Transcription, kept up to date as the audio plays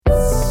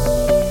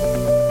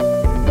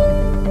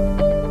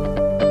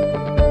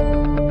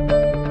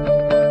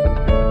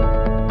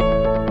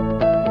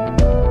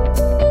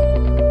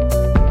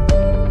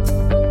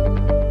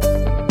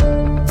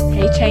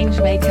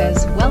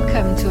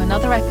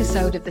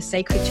episode of the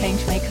Sacred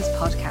Changemakers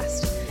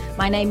podcast.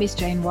 My name is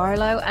Jane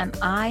Warrilow, and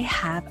I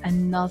have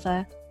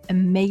another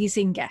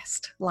amazing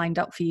guest lined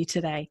up for you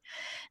today.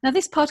 Now,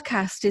 this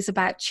podcast is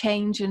about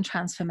change and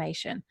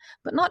transformation,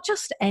 but not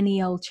just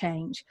any old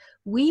change.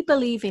 We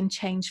believe in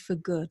change for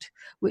good,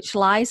 which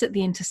lies at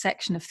the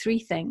intersection of three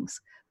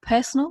things: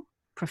 personal,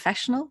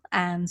 professional,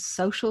 and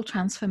social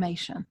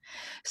transformation.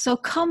 So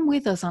come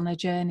with us on a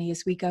journey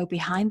as we go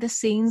behind the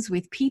scenes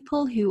with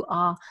people who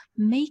are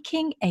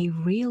making a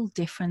real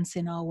difference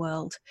in our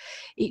world.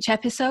 Each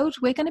episode,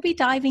 we're going to be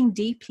diving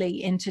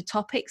deeply into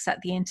topics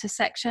at the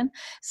intersection.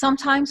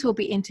 Sometimes we'll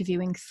be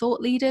interviewing thought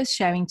leaders,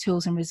 sharing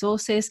tools and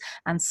resources,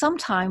 and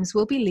sometimes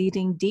we'll be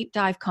leading deep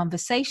dive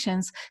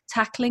conversations,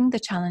 tackling the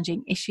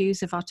challenging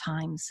issues of our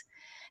times.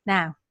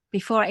 Now,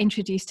 before I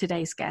introduce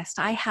today's guest,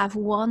 I have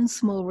one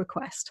small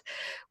request.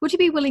 Would you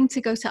be willing to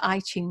go to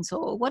iTunes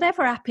or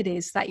whatever app it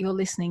is that you're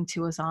listening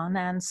to us on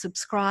and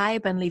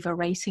subscribe and leave a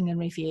rating and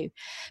review?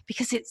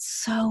 Because it's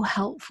so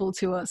helpful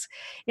to us.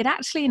 It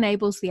actually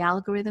enables the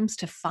algorithms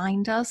to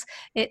find us.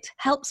 It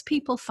helps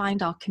people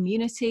find our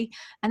community,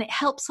 and it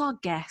helps our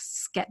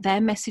guests get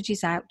their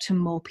messages out to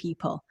more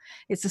people.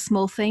 It's a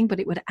small thing, but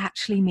it would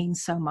actually mean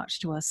so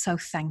much to us. So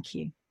thank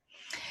you.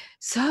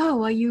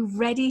 So, are you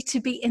ready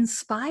to be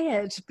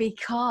inspired?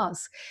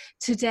 Because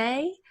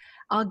today,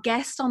 our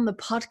guest on the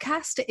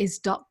podcast is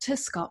Dr.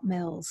 Scott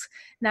Mills.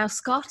 Now,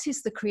 Scott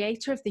is the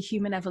creator of the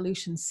Human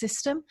Evolution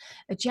System,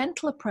 a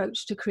gentle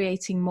approach to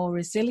creating more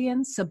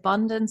resilience,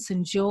 abundance,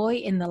 and joy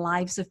in the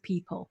lives of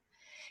people.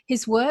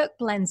 His work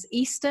blends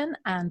Eastern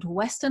and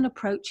Western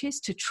approaches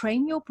to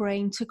train your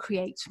brain to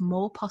create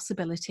more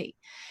possibility.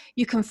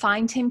 You can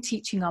find him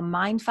teaching on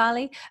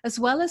Mindvalley, as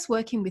well as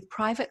working with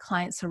private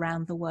clients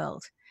around the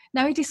world.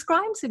 Now, he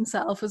describes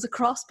himself as a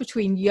cross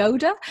between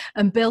Yoda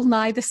and Bill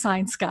Nye the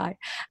Science Guy.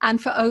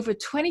 And for over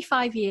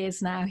 25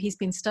 years now, he's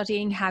been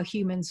studying how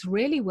humans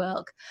really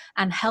work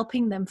and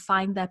helping them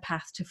find their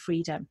path to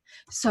freedom.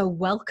 So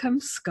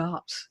welcome,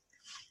 Scott.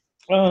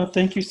 Oh,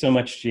 thank you so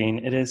much,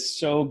 Jane. It is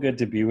so good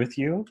to be with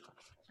you.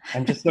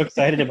 I'm just so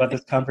excited about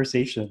this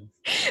conversation.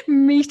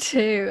 Me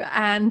too.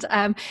 And,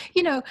 I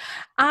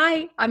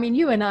mean,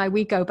 you and I,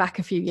 we go back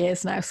a few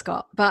years now,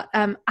 Scott, but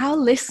our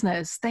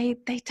listeners, they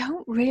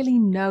don't really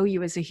know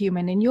you as a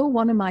human, and you're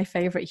one of my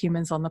favorite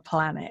humans on the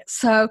planet.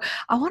 So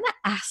I want to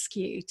ask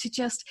you to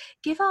just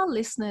give our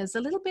listeners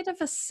a little bit of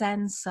a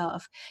sense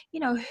of,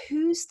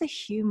 who's the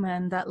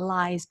human that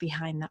lies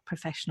behind that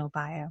professional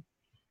bio?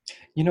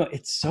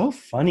 It's so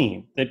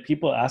funny that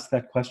people ask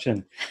that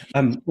question.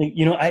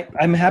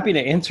 I'm happy to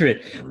answer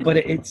it, but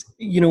it's,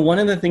 one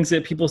of the things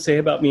that people say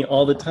about me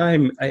all the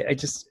time. I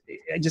just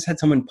had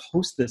someone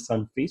post this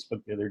on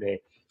Facebook the other day.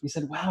 He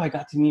said, "Wow, I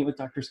got to meet with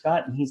Dr.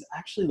 Scott, and he's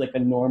actually like a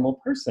normal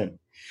person."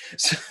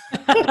 So,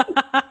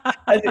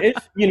 as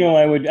if,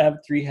 I would have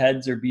three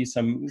heads or be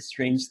some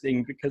strange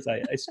thing because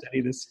I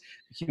study this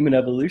human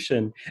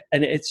evolution.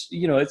 And it's,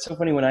 it's so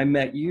funny. When I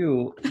met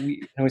you,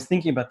 I was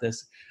thinking about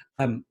this.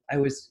 I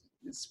was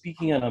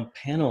speaking on a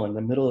panel in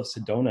the middle of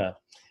Sedona.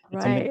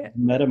 It's a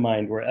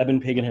MetaMind where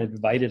Eben Pagan had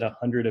invited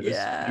 100 of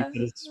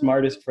his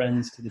smartest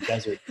friends to the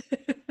desert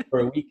for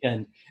a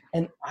weekend.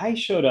 And I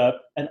showed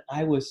up and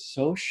I was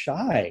so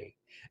shy,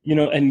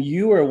 and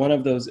you were one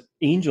of those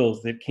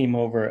angels that came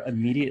over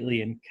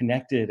immediately and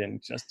connected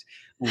and just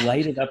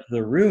lighted up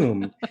the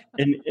room.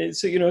 And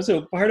so,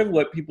 so part of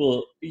what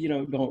people,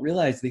 don't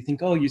realize, they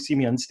think, oh, you see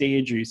me on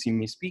stage or you see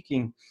me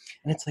speaking.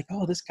 And it's like,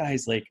 oh, this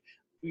guy's like,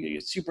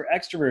 super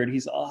extrovert,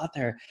 he's all out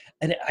there.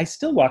 And I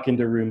still walk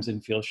into rooms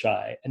and feel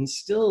shy, and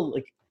still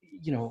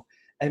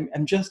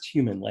I'm just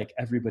human like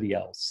everybody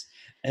else,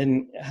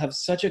 and have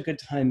such a good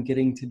time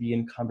getting to be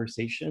in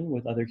conversation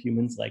with other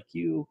humans like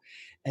you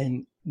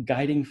and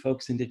guiding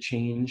folks into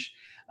change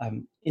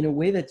in a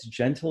way that's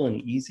gentle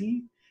and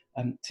easy.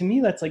 To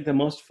me, that's like the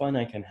most fun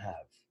I can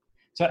have.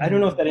 So I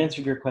don't know if that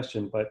answered your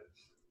question, but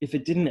if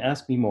it didn't,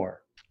 ask me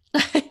more.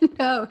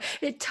 No,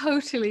 it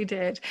totally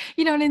did.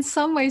 And in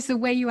some ways, the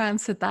way you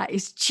answered that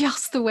is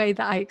just the way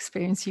that I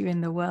experience you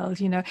in the world.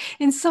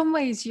 In some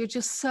ways, you're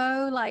just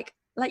so like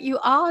you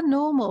are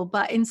normal,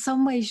 but in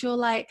some ways you're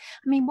like,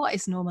 I mean, what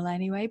is normal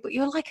anyway? But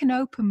you're like an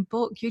open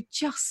book. You're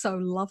just so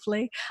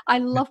lovely. I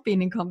love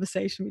being in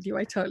conversation with you.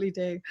 I totally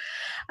do.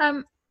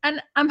 And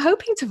I'm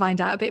hoping to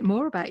find out a bit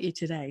more about you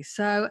today.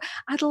 So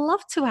I'd love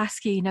to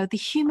ask you, the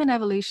Human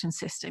Evolution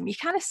System, you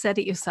kind of said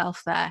it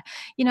yourself there.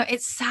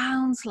 It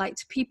sounds like,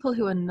 to people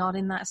who are not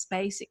in that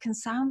space, it can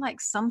sound like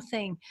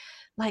something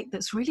like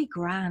that's really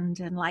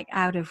grand and like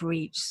out of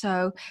reach.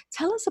 So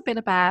tell us a bit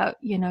about,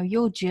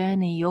 your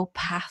journey, your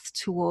path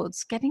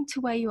towards getting to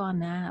where you are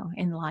now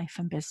in life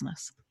and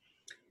business.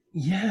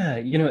 Yeah,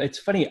 it's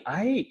funny.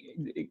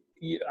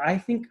 I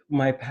think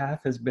my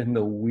path has been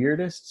the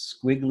weirdest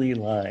squiggly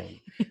line.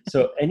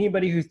 So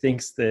anybody who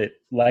thinks that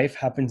life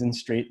happens in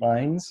straight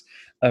lines,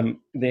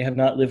 they have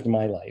not lived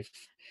my life.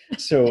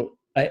 So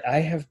I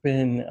have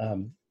been,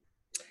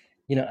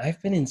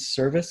 I've been in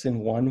service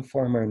in one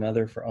form or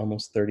another for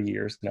almost 30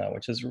 years now,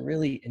 which is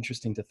really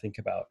interesting to think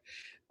about.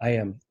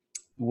 I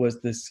was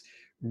this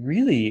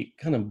really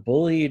kind of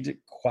bullied,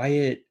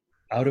 quiet,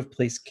 out of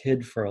place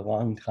kid for a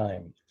long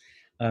time,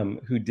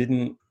 who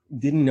didn't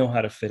know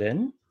how to fit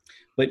in,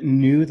 but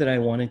knew that I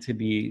wanted to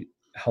be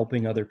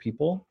helping other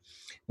people.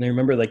 And I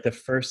remember like the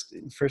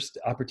first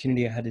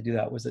opportunity I had to do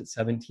that was at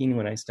 17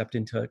 when I stepped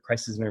into a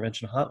crisis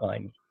intervention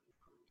hotline.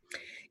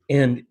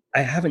 And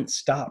I haven't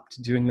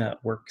stopped doing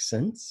that work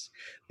since,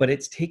 but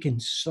it's taken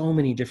so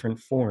many different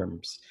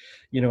forms.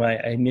 You know, I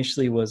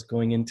initially was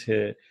going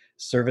into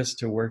service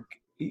to work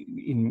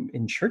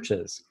in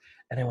churches,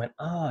 and I went,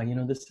 you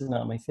know, this is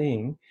not my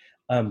thing,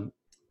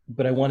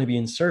 but I want to be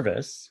in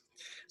service.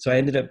 So I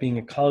ended up being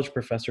a college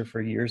professor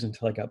for years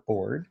until I got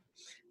bored,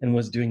 and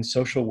was doing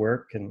social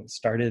work, and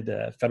started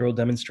a federal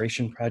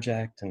demonstration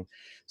project, and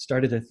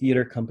started a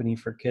theater company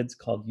for kids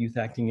called Youth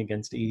Acting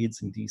Against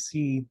AIDS in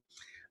DC.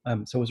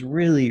 So I was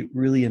really,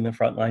 really in the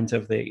front lines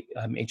of the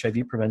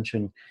HIV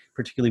prevention,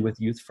 particularly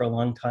with youth, for a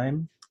long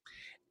time.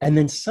 And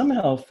then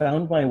somehow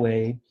found my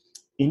way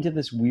into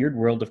this weird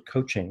world of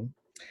coaching,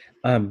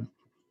 and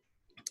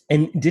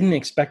didn't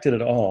expect it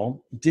at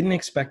all. Didn't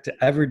expect to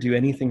ever do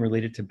anything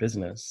related to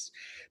business.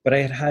 But I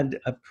had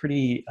a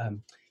pretty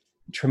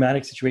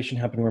traumatic situation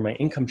happen where my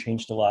income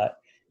changed a lot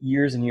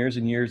years and years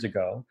and years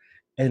ago.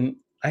 And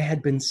I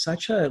had been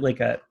such a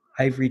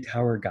ivory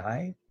tower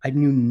guy. I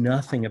knew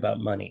nothing about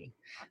money.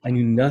 I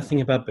knew nothing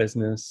about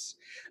business.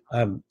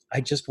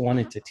 I just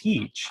wanted to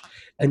teach.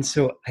 And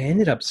so I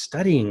ended up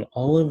studying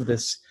all of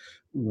this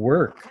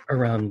work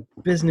around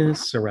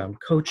business, around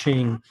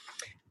coaching,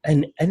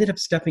 and ended up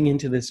stepping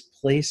into this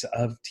place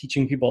of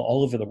teaching people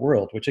all over the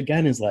world, which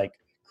again is like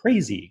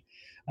crazy.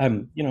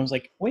 You know, I was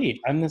like,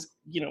 wait, I'm this,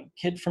 you know,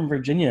 kid from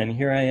Virginia, and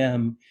here I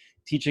am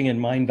teaching in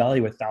Mind Valley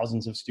with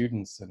thousands of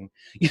students, and,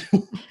 you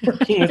know,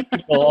 working with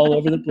people all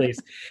over the place.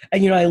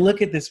 And, you know, I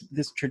look at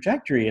this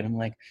trajectory and I'm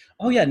like,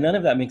 oh yeah, none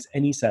of that makes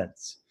any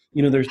sense.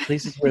 You know, there's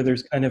places where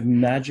there's kind of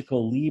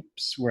magical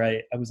leaps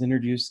where I was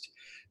introduced,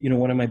 you know,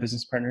 one of my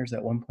business partners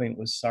at one point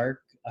was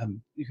Sark,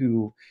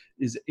 who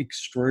is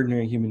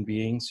extraordinary human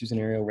being, Susan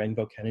Ariel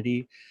Rainbow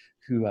Kennedy,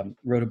 who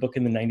wrote a book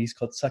in the 90s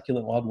called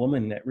Succulent Wild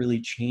Woman that really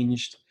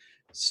changed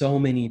so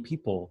many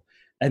people.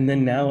 And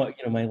then now,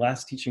 you know, my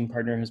last teaching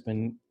partner has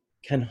been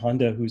Ken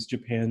Honda, who's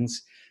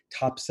Japan's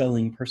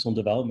top-selling personal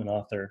development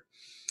author.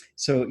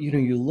 So, you know,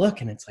 you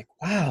look and it's like,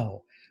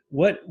 wow,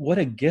 what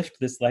a gift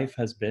this life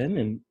has been,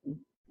 and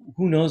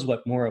who knows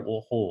what more it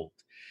will hold.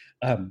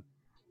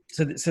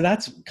 So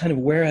that's kind of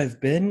where I've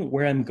been.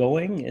 Where I'm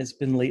going has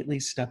been lately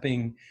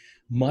stepping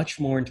much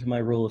more into my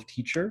role of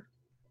teacher.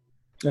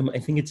 I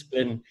think it's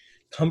been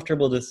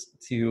comfortable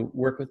to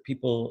work with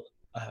people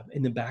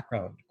in the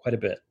background quite a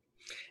bit.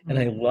 And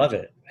I love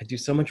it. I do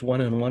so much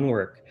one-on-one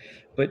work,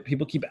 but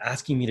people keep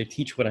asking me to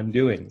teach what I'm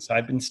doing. So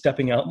I've been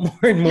stepping out more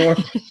and more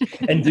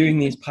and doing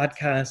these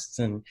podcasts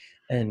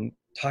and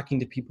talking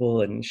to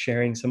people and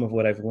sharing some of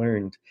what I've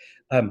learned.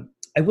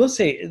 I will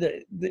say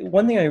the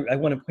one thing I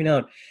want to point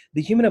out,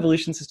 the human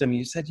evolution system,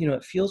 you said, you know,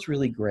 it feels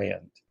really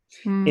grand.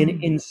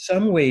 In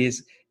some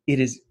ways it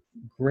is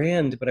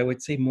grand, but I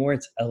would say more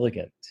it's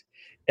elegant.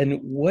 And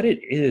what it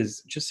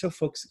is, just so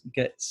folks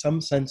get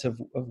some sense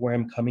of where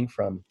I'm coming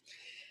from,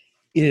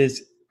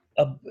 is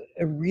a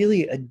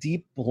really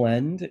deep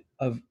blend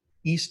of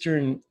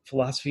Eastern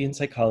philosophy and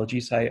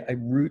psychology. So I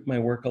root my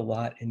work a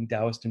lot in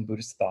Taoist and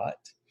Buddhist thought,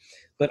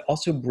 but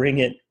also bring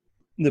it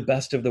the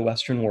best of the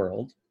Western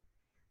world.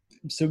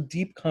 So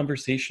deep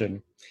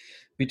conversation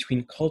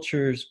between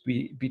cultures,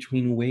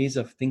 between ways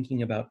of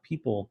thinking about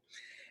people.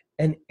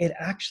 And it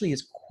actually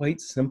is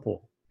quite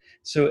simple.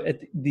 So at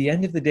the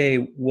end of the day,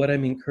 what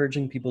I'm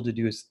encouraging people to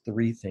do is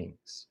three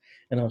things.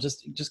 And I'll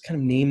just kind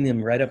of name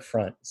them right up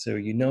front so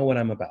you know what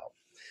I'm about.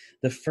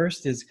 The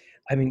first is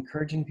I'm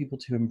encouraging people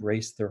to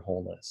embrace their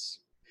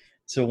wholeness.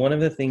 So one of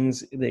the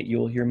things that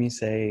you'll hear me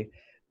say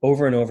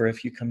over and over,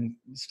 if you come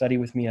study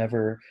with me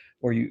ever,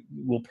 or you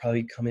will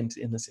probably come in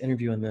this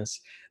interview on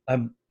this,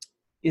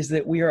 is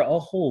that we are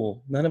all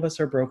whole. None of us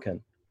are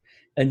broken.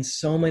 And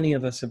so many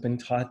of us have been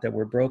taught that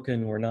we're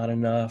broken, we're not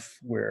enough,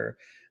 we're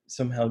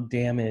somehow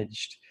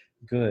damaged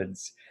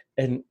goods.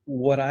 And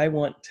what I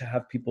want to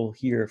have people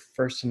hear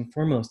first and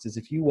foremost is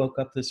if you woke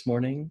up this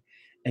morning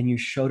and you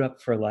showed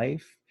up for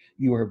life,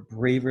 you are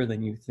braver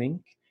than you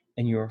think,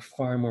 and you are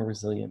far more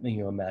resilient than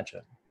you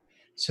imagine.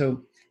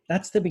 So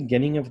that's the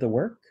beginning of the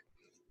work.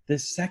 The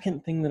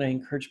second thing that I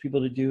encourage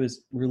people to do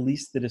is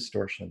release the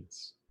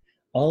distortions.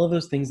 All of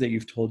those things that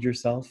you've told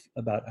yourself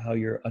about how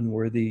you're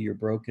unworthy, you're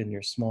broken,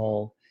 you're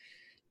small,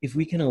 if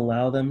we can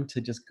allow them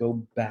to just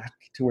go back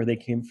to where they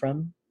came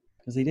from,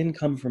 because they didn't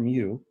come from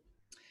you,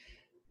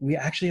 we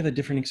actually have a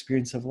different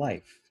experience of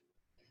life.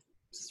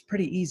 It's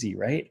pretty easy,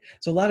 right?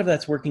 So a lot of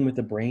that's working with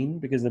the brain,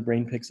 because the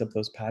brain picks up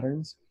those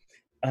patterns.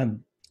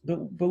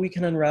 But we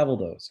can unravel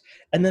those.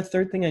 And the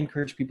third thing I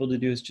encourage people to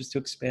do is just to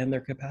expand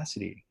their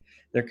capacity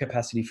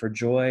for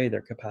joy,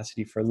 their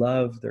capacity for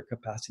love, their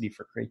capacity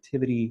for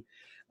creativity.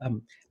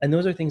 And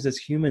those are things as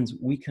humans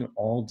we can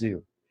all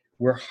do.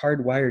 We're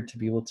hardwired to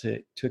be able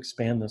to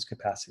expand those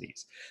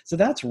capacities. So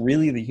that's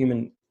really the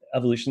human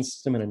evolution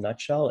system in a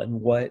nutshell, and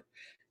what,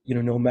 you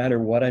know, no matter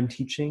what I'm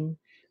teaching,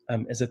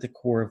 is at the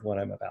core of what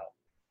I'm about.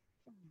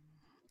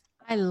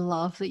 I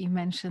love that you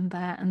mentioned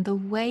that. And the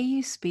way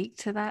you speak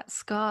to that,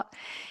 Scott,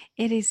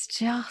 it is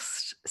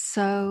just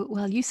so,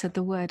 well, you said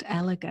the word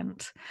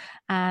elegant.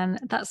 And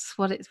that's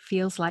what it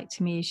feels like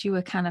to me as you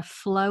were kind of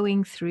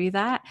flowing through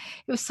that.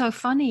 It was so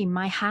funny.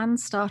 My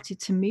hands started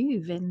to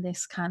move in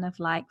this kind of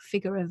like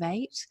figure of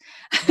eight.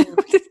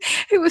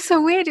 It was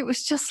so weird. It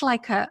was just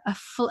like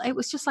it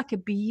was just like a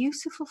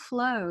beautiful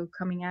flow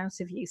coming out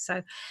of you.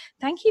 So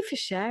thank you for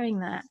sharing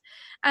that.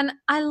 And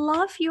I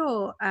love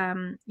your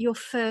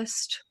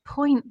first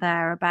point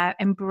there about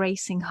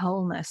embracing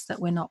wholeness, that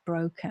we're not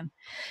broken,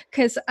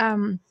 because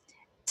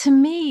to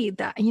me,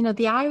 that, you know,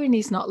 the irony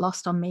is not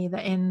lost on me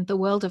that in the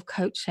world of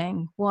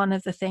coaching, one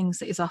of the things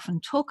that is often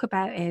talked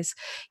about is,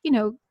 you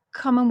know,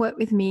 come and work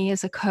with me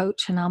as a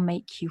coach and I'll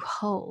make you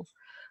whole.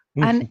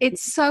 And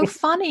it's so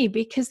funny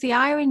because the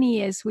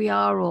irony is we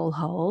are all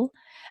whole.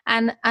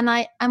 And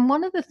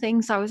one of the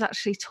things I was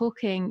actually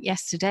talking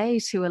yesterday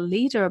to a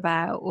leader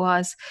about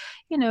was,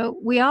 you know,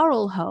 we are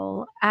all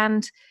whole.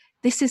 And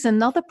this is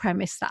another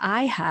premise that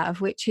I have,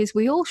 which is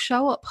we all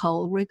show up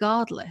whole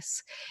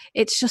regardless.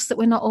 It's just that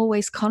we're not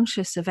always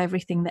conscious of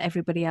everything that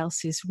everybody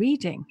else is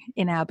reading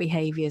in our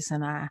behaviors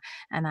and our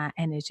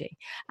energy.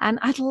 And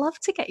I'd love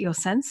to get your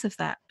sense of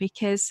that,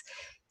 because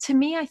to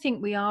me, I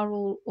think we are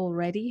all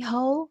already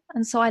whole.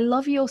 And so I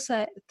love your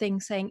thing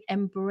saying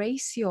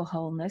embrace your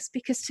wholeness,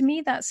 because to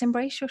me, that's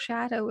embrace your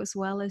shadow as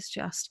well as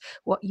just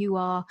what you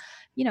are,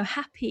 you know,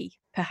 happy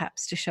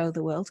perhaps to show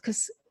the world.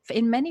 Because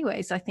in many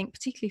ways, I think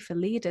particularly for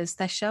leaders,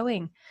 they're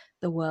showing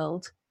the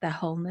world their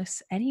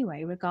wholeness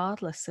anyway,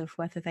 regardless of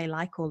whether they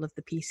like all of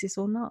the pieces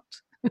or not.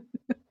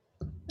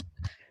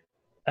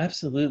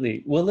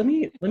 Absolutely. Well, let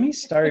me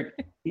start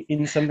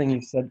in something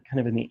you said kind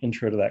of in the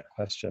intro to that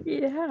question.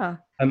 Yeah.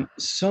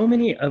 So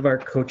many of our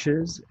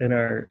coaches and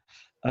our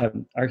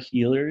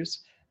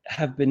healers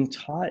have been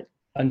taught,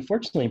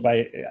 unfortunately,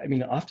 by, I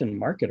mean, often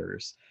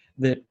marketers,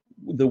 that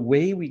the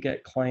way we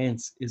get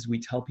clients is we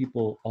tell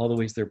people all the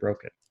ways they're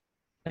broken.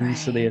 And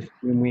so they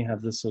assume we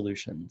have the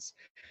solutions.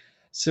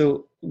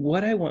 So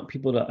what I want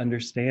people to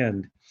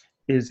understand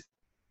is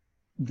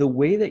the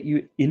way that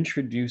you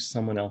introduce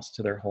someone else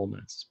to their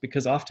wholeness,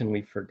 because often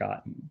we've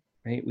forgotten,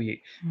 right?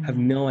 We have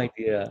no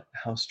idea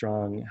how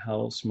strong,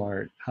 how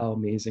smart, how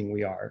amazing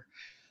we are.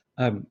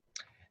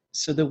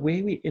 So the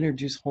way we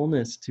introduce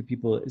wholeness to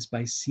people is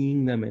by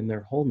seeing them in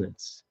their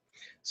wholeness.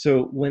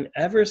 So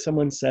whenever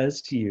someone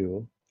says to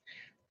you,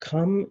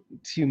 come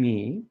to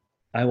me,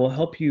 I will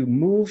help you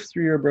move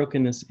through your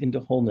brokenness into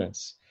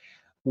wholeness,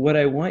 what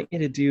I want you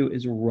to do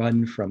is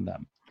run from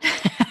them.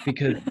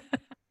 Because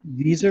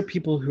these are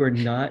people who are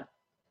not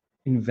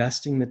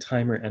investing the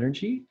time or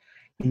energy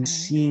in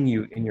seeing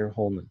you in your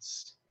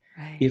wholeness.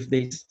 If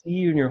they see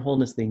you in your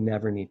wholeness, they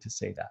never need to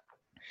say that.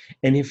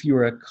 And if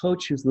you're a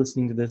coach who's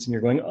listening to this and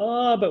you're going,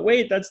 oh, but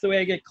wait, that's the way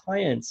I get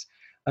clients.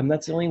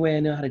 That's the only way I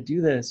know how to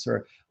do this.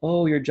 Or,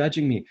 oh, you're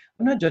judging me.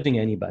 I'm not judging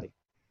anybody.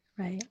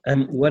 Right.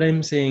 And what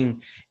I'm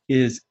saying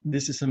is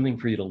this is something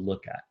for you to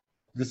look at.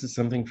 This is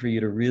something for you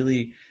to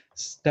really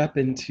step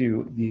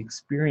into the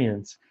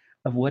experience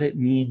of what it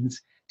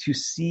means to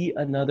see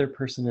another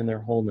person in their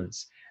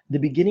wholeness. The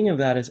beginning of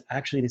that is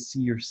actually to see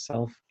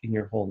yourself in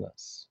your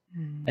wholeness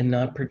and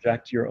not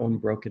project your own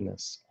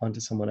brokenness onto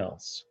someone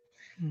else.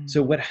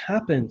 So what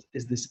happens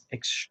is this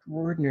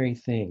extraordinary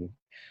thing.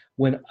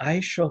 When I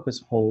show up as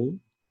whole,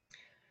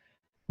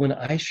 when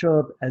I show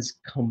up as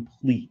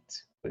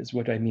complete, is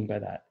what I mean by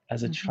that.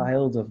 As a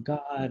child of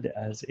God,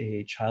 as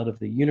a child of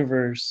the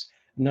universe,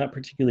 not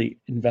particularly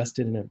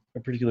invested in a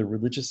particular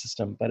religious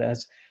system, but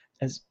as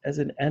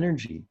an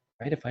energy,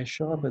 right? If I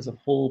show up as a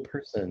whole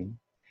person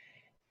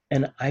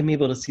and I'm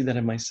able to see that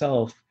in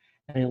myself,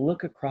 and I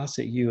look across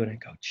at you and I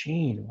go,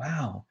 Jane,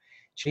 wow,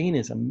 Jane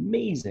is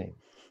amazing.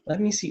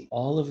 Let me see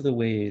all of the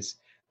ways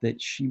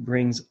that she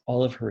brings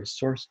all of her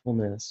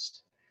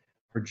resourcefulness,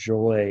 her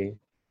joy,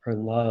 her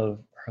love,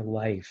 her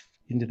life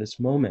into this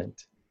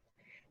moment.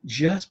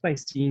 Just by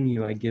seeing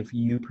you, I give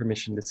you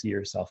permission to see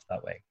yourself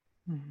that way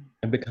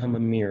and become a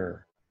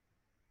mirror.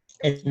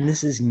 And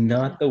this is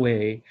not the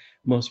way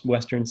most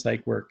Western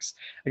psych works.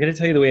 I got to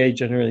tell you the way I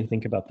generally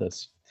think about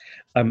this.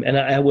 And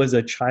I was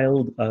a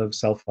child of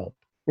self-help.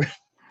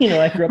 You know,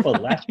 I grew up a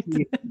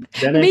latchkey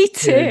Me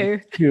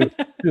too.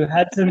 who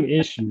had some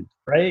issues,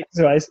 right?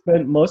 So I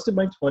spent most of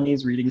my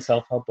 20s reading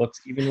self-help books,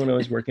 even when I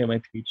was working on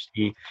my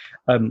PhD,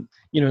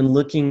 you know, and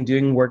looking,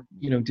 doing work,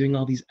 you know, doing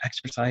all these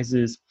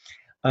exercises,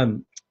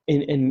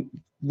 and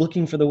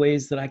looking for the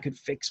ways that I could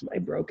fix my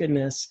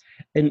brokenness.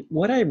 And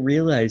what I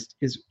realized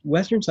is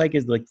Western psych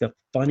is like the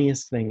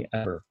funniest thing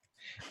ever.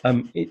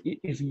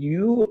 If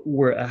you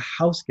were a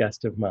house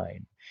guest of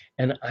mine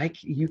and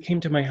you came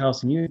to my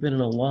house and you've been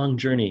on a long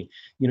journey,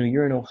 you know,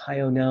 you're in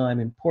Ohio now, I'm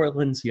in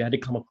Portland, so you had to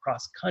come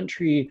across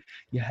country,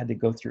 you had to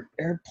go through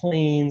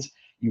airplanes,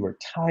 you were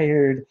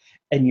tired,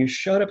 and you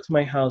showed up to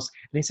my house,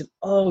 and I said,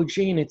 "Oh,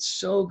 Jane, it's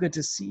so good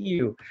to see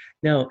you.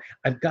 Now,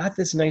 I've got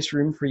this nice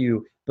room for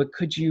you, but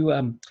could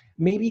you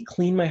maybe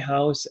clean my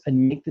house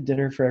and make the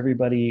dinner for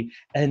everybody,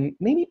 and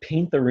maybe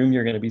paint the room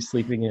you're going to be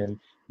sleeping in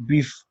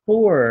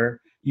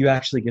before you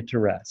actually get to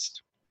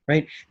rest?"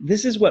 Right?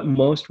 This is what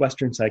most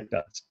Western psych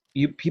does.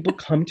 People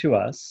come to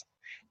us,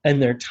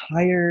 and they're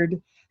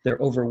tired, they're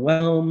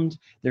overwhelmed,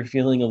 they're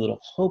feeling a little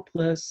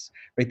hopeless,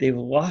 right? They've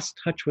lost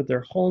touch with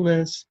their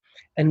wholeness.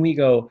 And we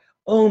go,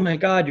 "Oh my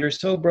God, you're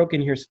so broken.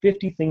 Here's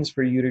 50 things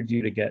for you to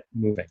do to get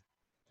moving."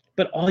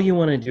 But all you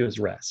want to do is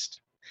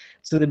rest.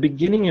 So the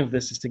beginning of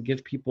this is to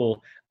give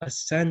people a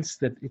sense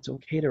that it's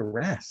okay to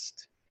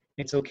rest.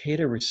 It's okay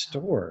to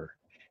restore.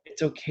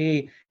 It's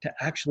okay to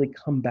actually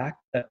come back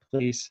to that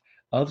place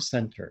of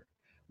center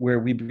where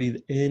we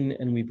breathe in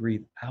and we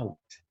breathe out.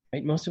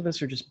 Right? Most of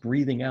us are just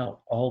breathing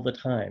out all the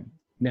time,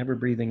 never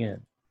breathing in.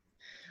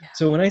 Yeah.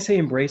 So when I say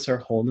embrace our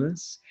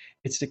wholeness,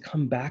 it's to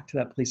come back to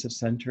that place of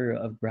center,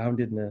 of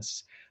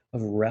groundedness,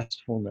 of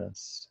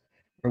restfulness,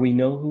 where we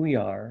know who we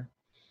are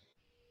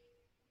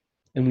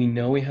and we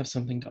know we have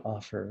something to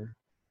offer,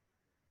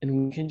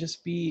 and we can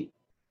just be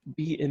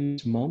in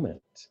this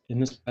moment, in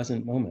this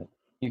present moment.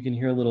 You can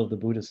hear a little of the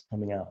Buddhist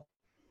coming out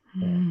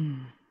there.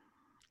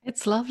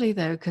 It's lovely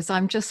though, because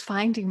I'm just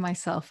finding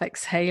myself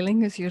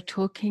exhaling as you're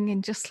talking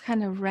and just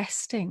kind of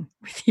resting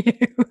with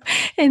you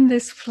in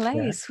this Yeah.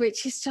 place,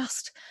 which is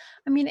just,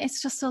 I mean,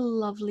 it's just a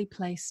lovely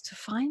place to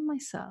find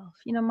myself.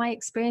 You know, my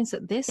experience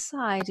at this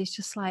side is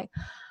just like,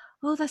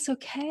 oh, that's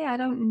okay. I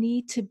don't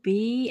need to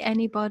be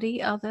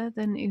anybody other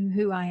than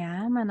who I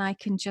am, and I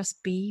can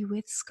just be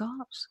with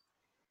Scott.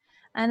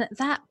 And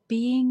that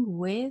being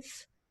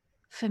with,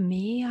 for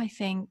me, I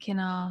think in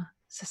our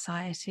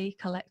society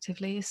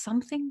collectively is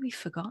something we've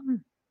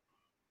forgotten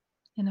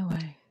in a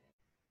way.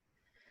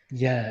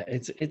 Yeah,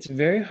 it's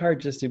very hard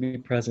just to be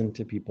present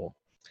to people.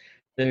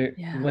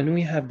 Yeah. When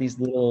we have these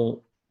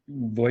little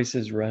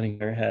voices running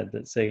in our head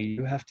that say,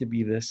 you have to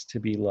be this to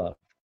be loved,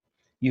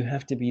 you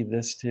have to be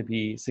this to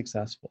be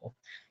successful,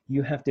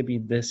 you have to be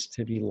this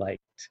to be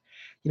liked.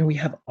 We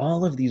have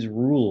all of these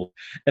rules.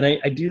 And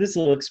I do this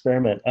little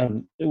experiment.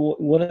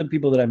 One of the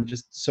people that I'm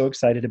just so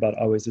excited about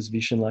always is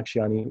Vishen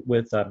Lakhiani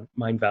with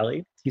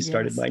Mindvalley. He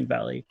started Yes.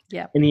 Mindvalley.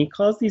 Yeah. And he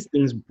calls these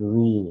things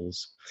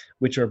rules,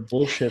 which are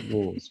bullshit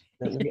rules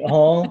that we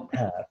all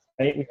have.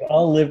 Right? We've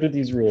all lived with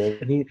these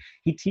rules. And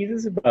he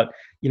teases about,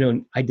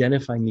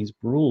 identifying these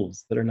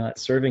rules that are not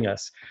serving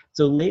us.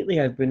 So lately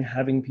I've been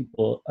having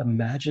people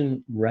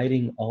imagine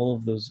writing all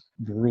of those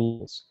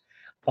rules,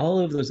 all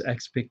of those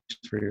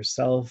expectations for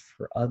yourself,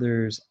 for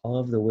others, all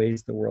of the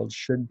ways the world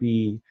should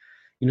be,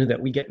 that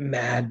we get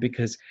mad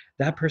because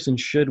that person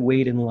should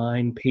wait in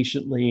line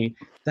patiently,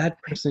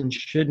 that person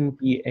shouldn't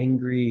be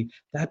angry,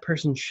 that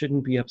person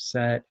shouldn't be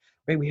upset,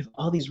 right? We have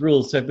all these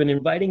rules. So I've been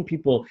inviting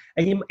people,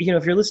 and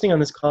if you're listening on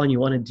this call and you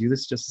want to do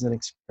this just as an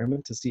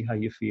experiment to see how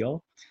you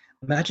feel,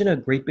 imagine a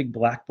great big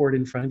blackboard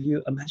in front of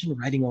you. Imagine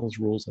writing all those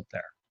rules up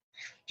there.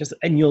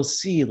 And you'll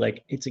see,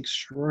 like, it's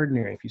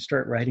extraordinary. If you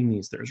start writing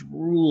these, there's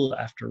rule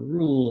after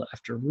rule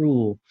after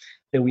rule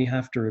that we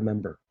have to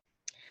remember.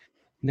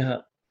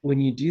 Now,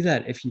 when you do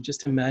that, if you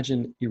just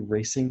imagine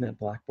erasing that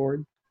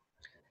blackboard,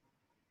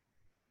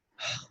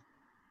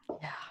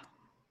 Yeah.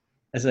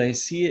 as I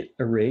see it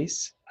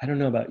erase, I don't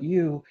know about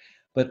you,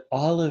 but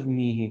all of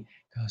me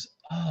goes,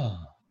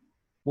 oh,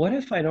 what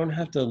if I don't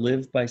have to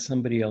live by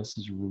somebody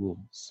else's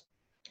rules?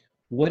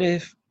 What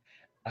if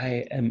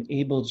I am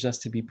able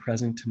just to be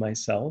present to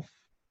myself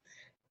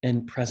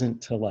and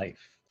present to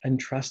life and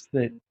trust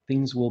that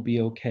things will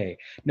be okay?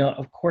 Now,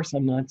 of course,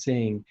 I'm not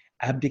saying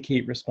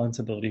abdicate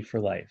responsibility for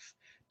life.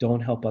 Don't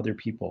help other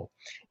people.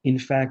 In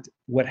fact,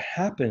 what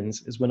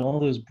happens is when all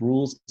those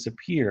rules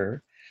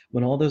disappear,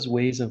 when all those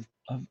ways of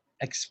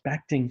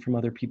expecting from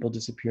other people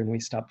disappear and we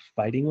stop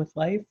fighting with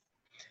life,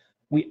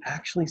 we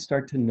actually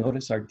start to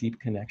notice our deep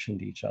connection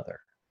to each other.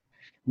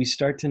 We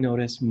start to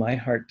notice my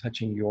heart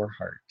touching your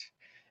heart.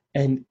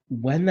 And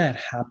when that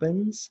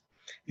happens,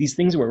 these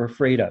things we're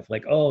afraid of,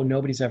 like, oh,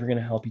 nobody's ever going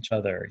to help each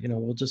other,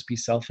 we'll just be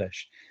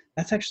selfish.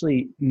 That's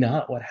actually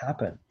not what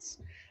happens.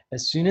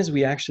 As soon as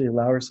we actually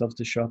allow ourselves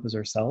to show up as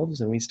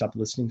ourselves and we stop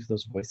listening to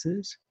those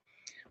voices,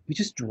 we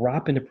just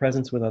drop into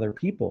presence with other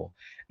people.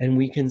 And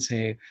we can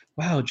say,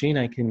 wow, Jane,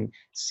 I can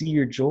see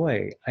your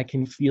joy. I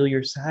can feel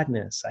your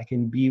sadness. I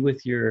can be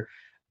with your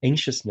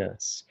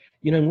anxiousness.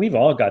 And we've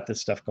all got this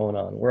stuff going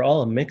on. We're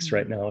all a mix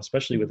right now,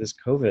 especially with this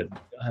COVID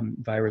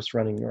virus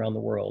running around the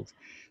world.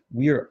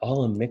 We are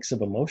all a mix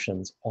of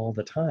emotions all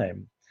the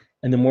time.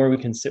 And the more we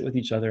can sit with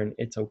each other and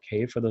it's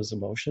okay for those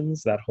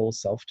emotions, that whole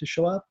self to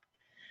show up,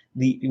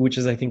 which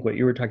is, I think, what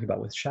you were talking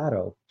about with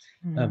shadow,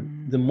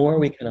 the more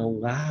we can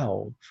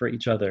allow for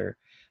each other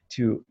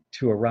to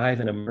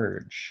arrive and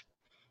emerge,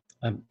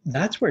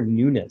 that's where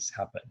newness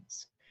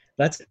happens.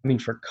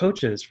 For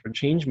coaches, for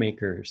change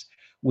makers,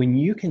 when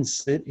you can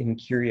sit in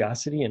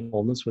curiosity and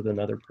wholeness with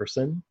another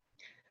person,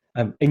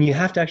 and you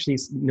have to actually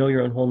know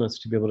your own wholeness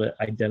to be able to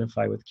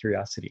identify with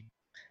curiosity.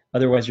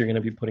 Otherwise, you're going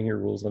to be putting your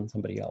rules on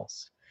somebody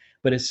else.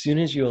 But as soon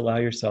as you allow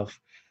yourself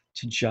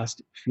to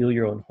just feel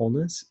your own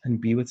wholeness and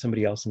be with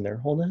somebody else in their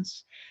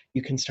wholeness,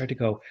 you can start to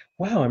go,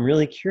 wow, I'm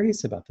really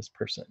curious about this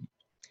person.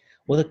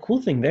 Well, the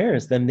cool thing there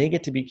is then they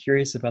get to be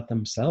curious about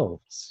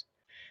themselves.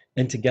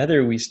 And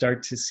together we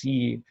start to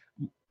see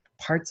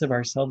parts of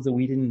ourselves that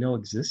we didn't know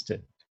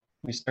existed.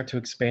 We start to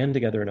expand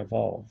together and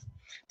evolve.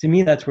 To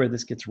me, that's where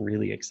this gets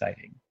really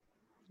exciting.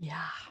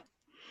 Yeah.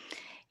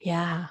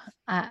 Yeah,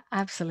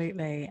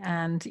 absolutely.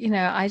 And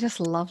I just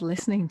love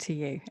listening to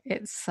you.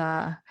 It's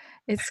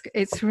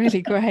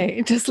really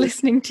great. Just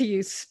listening to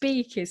you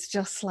speak is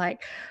just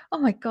like, oh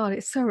my God,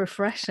 it's so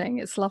refreshing.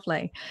 It's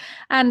lovely.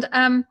 And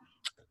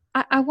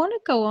I want to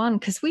go on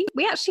because we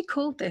actually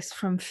called this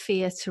From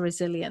Fear to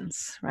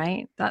Resilience,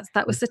 right?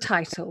 That was the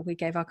title we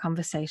gave our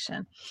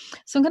conversation.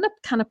 So I'm going to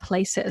kind of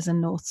place it as a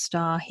North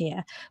Star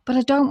here, but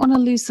I don't want to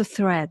lose the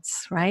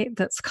threads, right?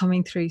 That's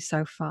coming through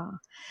so far.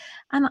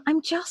 And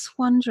I'm just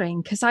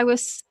wondering, because I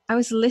was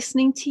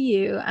listening to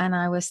you and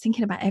I was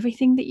thinking about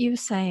everything that you were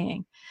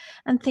saying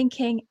and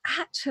thinking,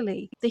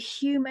 actually, the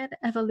human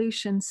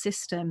evolution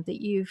system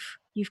that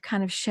you've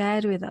kind of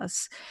shared with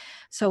us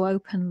so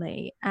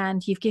openly,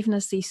 and you've given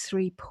us these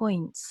 3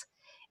 points.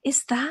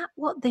 Is that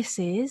what this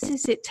is?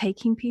 Is it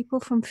taking people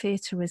from fear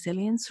to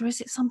resilience, or is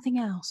it something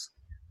else?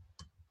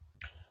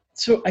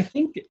 So I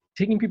think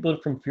taking people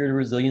from fear to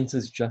resilience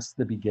is just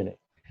the beginning.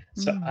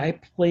 So I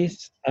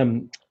place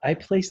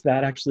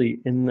that actually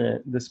in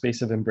the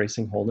space of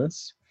embracing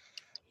wholeness.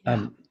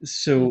 Yeah.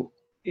 So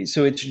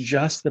it's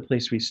just the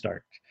place we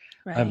start.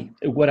 Right.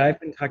 What I've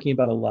been talking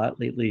about a lot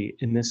lately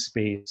in this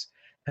space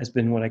has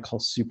been what I call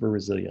super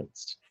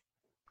resilience.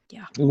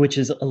 Yeah. Which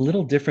is a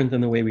little different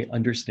than the way we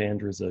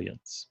understand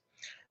resilience.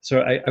 So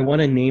I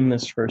want to name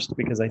this first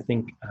because I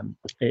think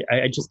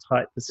I just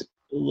taught this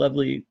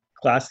lovely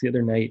class the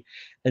other night,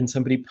 and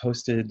somebody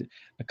posted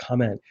a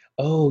comment,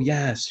 oh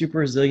yeah, super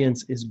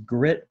resilience is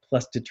grit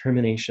plus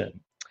determination.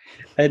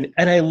 And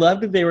I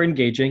loved that they were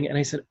engaging, and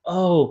I said,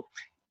 oh,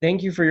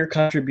 thank you for your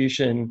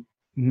contribution.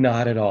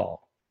 Not at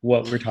all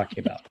what we're talking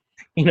about.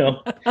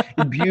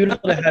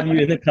 Beautiful to have you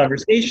in the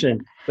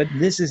conversation, but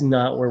this is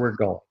not where we're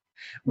going.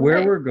 Where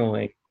Right. we're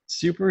going,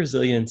 super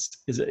resilience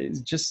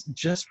is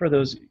just for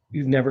those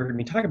who've never heard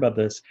me talk about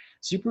this.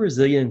 Super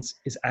resilience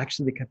is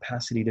actually the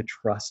capacity to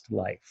trust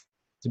life,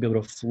 to be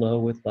able to flow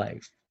with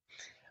life.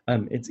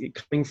 It's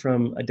coming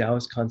from a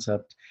Taoist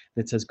concept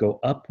that says go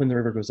up when the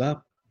river goes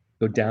up,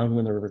 go down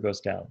when the river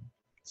goes down.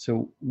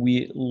 So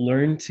we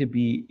learn to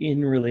be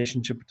in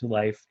relationship to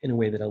life in a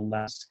way that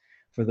allows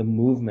for the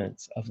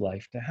movements of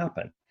life to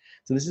happen.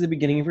 So this is the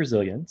beginning of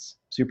resilience,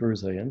 super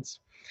resilience.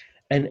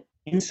 And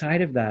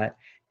inside of that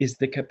is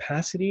the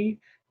capacity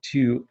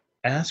to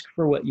ask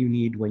for what you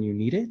need when you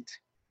need it,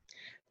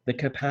 the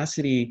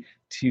capacity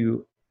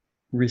to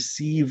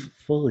receive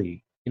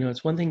fully.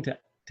 It's one thing to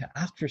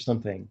ask for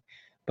something,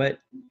 but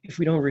if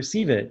we don't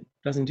receive it, it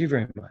doesn't do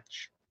very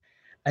much.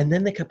 And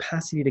then the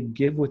capacity to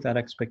give without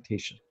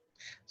expectation.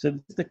 So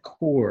this is the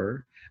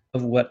core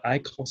of what I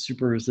call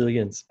super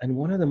resilience. And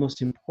one of the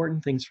most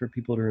important things for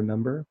people to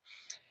remember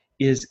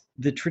is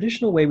the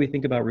traditional way we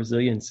think about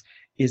resilience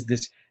is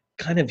this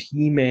kind of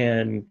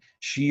He-Man,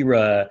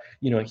 She-Ra,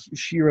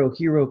 Shiro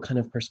hero kind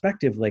of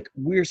perspective, like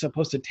we're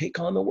supposed to take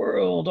on the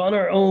world on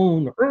our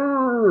own,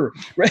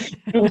 right?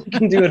 We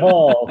can do it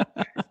all.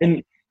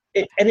 And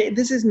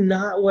this is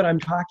not what I'm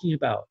talking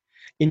about.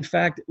 In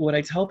fact, what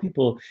I tell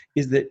people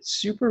is that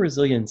super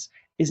resilience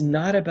is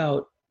not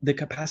about the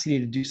capacity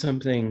to do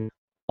something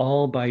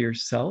all by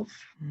yourself.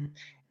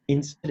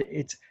 Instead,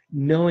 it's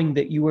knowing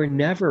that you are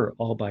never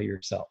all by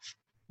yourself.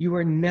 You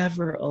are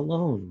never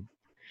alone.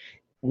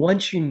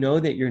 Once you know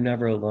that you're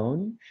never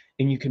alone,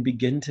 and you can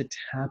begin to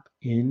tap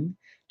in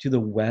to the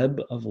web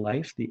of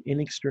life, the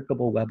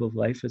inextricable web of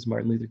life, as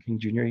Martin Luther King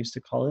Jr. used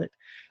to call it,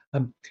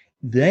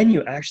 then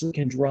you actually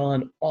can draw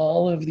on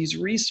all of these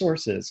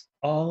resources,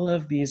 all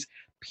of these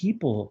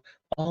people,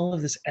 all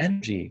of this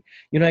energy.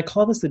 I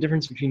call this the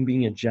difference between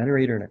being a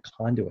generator and a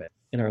conduit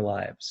in our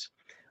lives.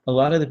 A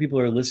lot of the people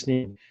who are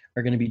listening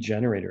are going to be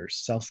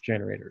generators,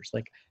 self-generators.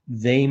 Like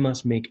they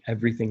must make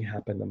everything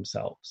happen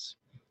themselves.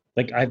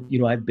 Like I've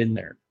been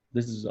there.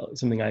 This is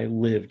something I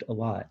lived a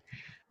lot.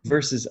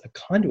 Versus a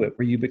conduit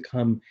where you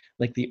become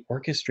like the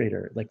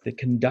orchestrator, like the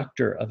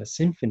conductor of a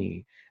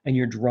symphony, and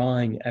you're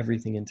drawing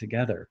everything in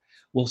together.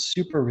 Well,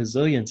 super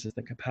resilience is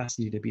the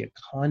capacity to be a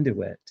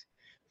conduit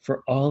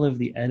for all of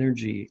the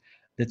energy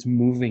that's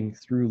moving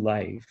through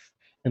life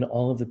and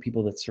all of the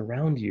people that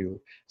surround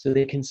you so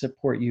they can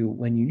support you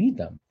when you need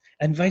them,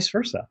 and vice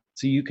versa.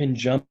 So you can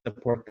jump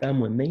support them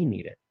when they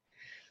need it.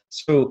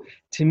 So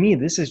to me,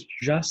 this is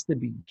just the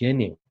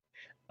beginning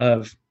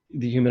of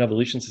the human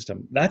evolution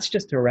system. That's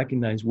just to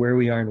recognize where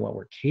we are and what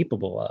we're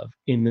capable of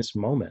in this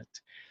moment.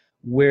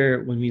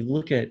 Where when we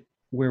look at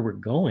where we're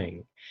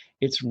going,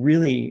 it's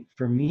really,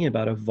 for me,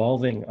 about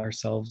evolving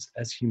ourselves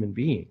as human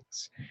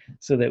beings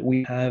so that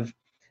we have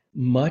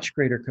much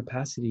greater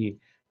capacity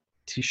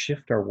to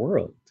shift our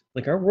world.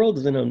 Like our world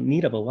is in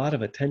need of a lot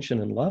of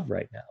attention and love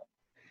right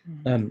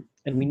now.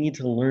 And we need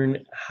to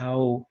learn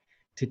how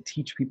to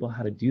teach people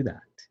how to do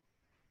that.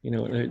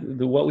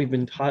 What we've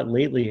been taught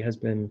lately has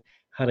been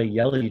how to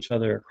yell at each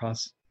other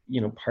across,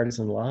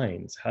 partisan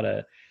lines, how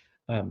to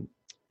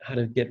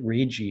get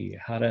ragey,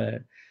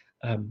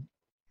 um,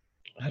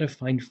 how to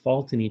find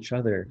fault in each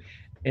other.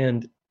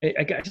 And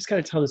I just got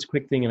to tell this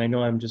quick thing, and I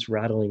know I'm just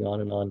rattling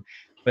on and on,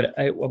 but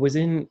I was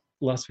in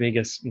Las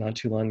Vegas not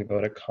too long ago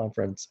at a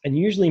conference, and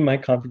usually my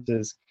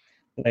conferences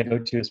that I go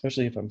to,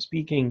 especially if I'm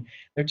speaking,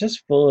 they're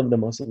just full of the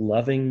most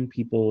loving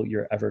people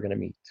you're ever going to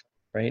meet,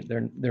 right?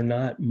 They're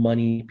not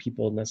money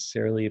people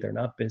necessarily. They're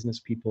not business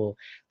people.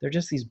 They're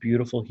just these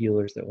beautiful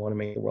healers that want to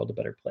make the world a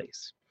better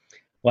place.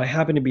 Well, I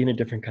happened to be in a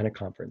different kind of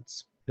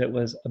conference that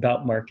was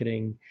about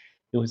marketing.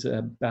 It was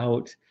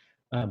about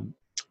how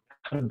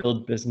to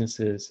build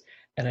businesses.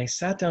 And I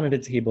sat down at a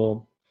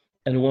table,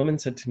 and a woman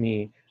said to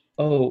me,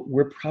 "Oh,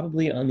 we're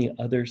probably on the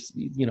other,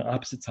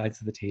 opposite sides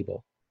of the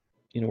table.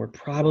 We're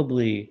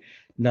probably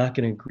not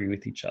going to agree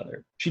with each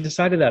other." She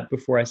decided that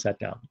before I sat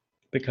down,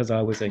 because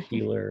I was a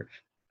healer,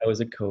 I was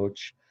a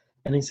coach.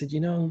 And I said,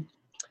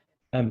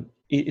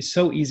 it's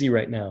so easy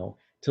right now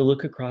to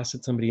look across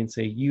at somebody and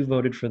say, "You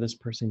voted for this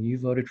person, you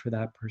voted for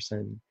that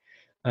person,"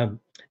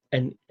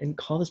 and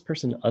call this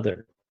person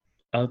other,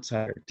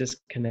 outsider,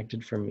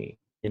 disconnected from me,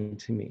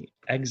 into me,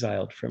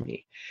 exiled from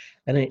me.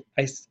 And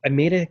I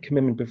made a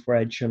commitment before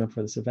I'd shown up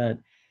for this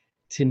event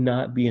to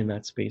not be in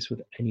that space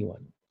with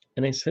anyone.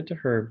 And I said to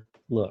her,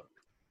 "Look,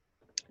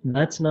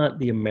 that's not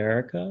the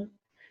America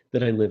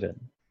that I live in.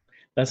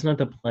 That's not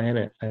the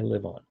planet I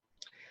live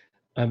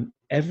on.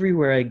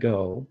 Everywhere I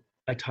go,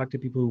 I talk to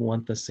people who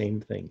want the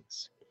same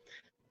things.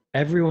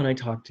 Everyone I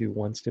talk to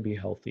wants to be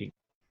healthy.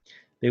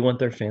 They want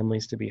their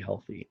families to be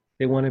healthy.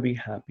 They want to be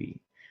happy.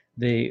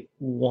 They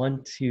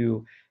want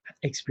to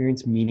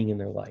experience meaning in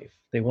their life.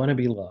 They want to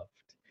be loved."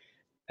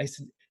 I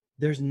said,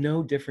 "There's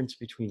no difference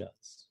between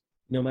us,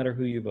 no matter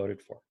who you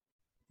voted for,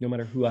 no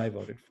matter who I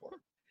voted for."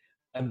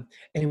 And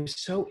it was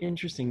so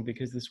interesting,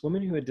 because this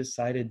woman who had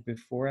decided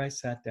before I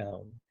sat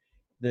down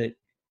that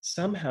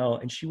somehow,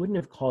 and she wouldn't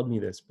have called me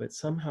this, but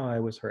somehow I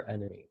was her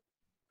enemy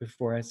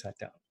before I sat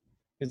down.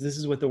 Because this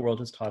is what the world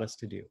has taught us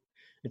to do.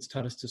 It's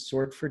taught us to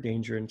sort for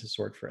danger and to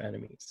sort for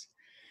enemies.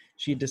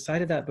 She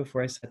decided that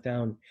before I sat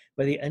down.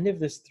 By the end of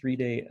this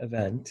 3-day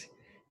event,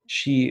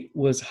 she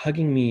was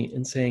hugging me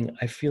and saying,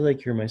 "I feel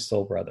like you're my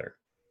soul brother."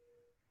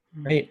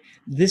 Right?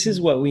 This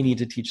is what we need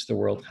to teach the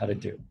world how to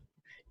do,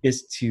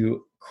 is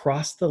to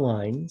cross the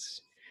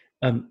lines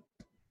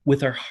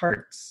with our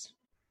hearts,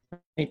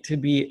 right? To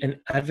be an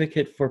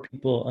advocate for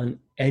people on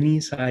any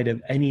side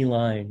of any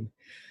line,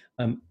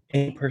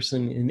 any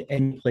person in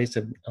any place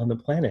on the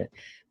planet.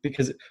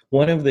 Because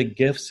one of the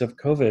gifts of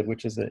COVID,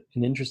 which is an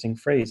interesting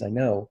phrase, I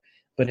know,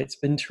 but it's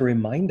been to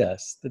remind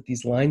us that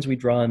these lines we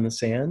draw in the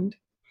sand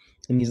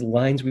and these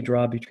lines we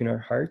draw between our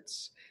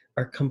hearts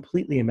are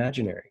completely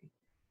imaginary.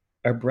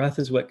 Our breath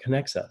is what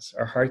connects us.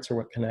 Our hearts are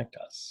what connect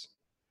us.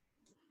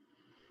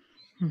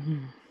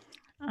 Mm-hmm.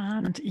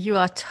 And you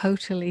are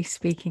totally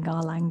speaking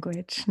our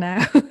language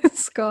now,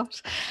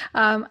 Scott.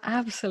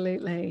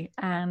 Absolutely.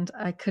 And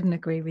I couldn't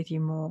agree with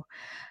you more.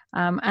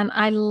 And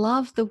I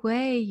love the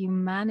way you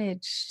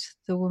managed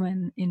the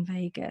woman in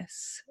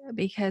Vegas,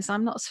 because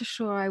I'm not so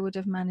sure I would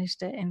have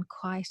managed it in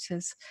quite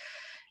as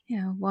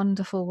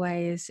wonderful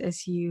ways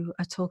as you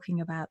are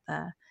talking about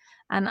there.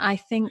 And I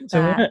think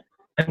that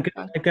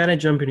I've got to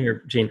jump in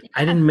here, Jane.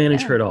 I didn't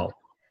manage her at all.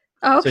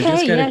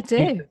 Okay,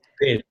 do.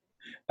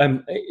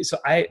 So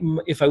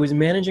if I was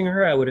managing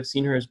her, I would have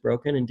seen her as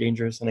broken and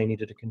dangerous, and I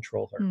needed to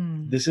control her.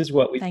 This is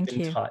what we've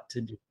been taught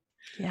to do.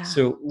 Yeah.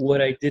 So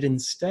what I did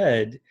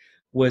instead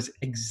was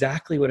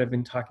exactly what I've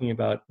been talking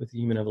about with the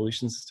human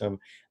evolution system.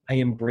 I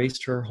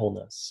embraced her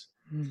wholeness.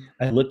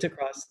 I looked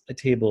across the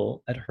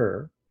table at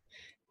her,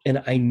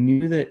 and I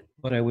knew that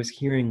what I was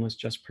hearing was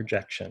just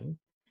projections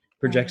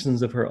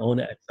of her own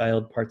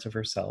exiled parts of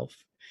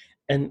herself.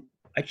 And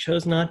I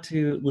chose not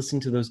to listen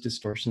to those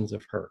distortions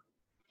of her.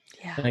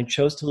 Yeah. And I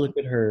chose to look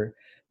at her,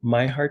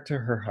 my heart to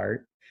her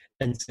heart,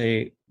 and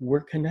say,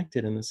 "We're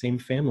connected in the same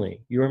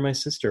family. You are my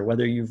sister,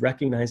 whether you've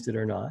recognized it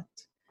or not,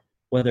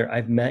 whether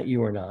I've met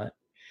you or not."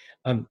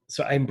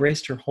 So I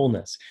embraced her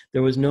wholeness.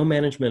 There was no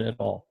management at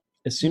all.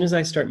 As soon as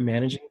I start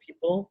managing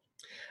people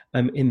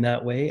in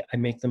that way, I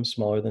make them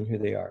smaller than who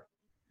they are.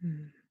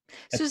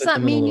 So does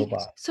that mean,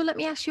 so let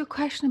me ask you a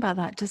question about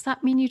that. Does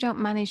that mean you don't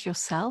manage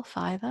yourself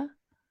either?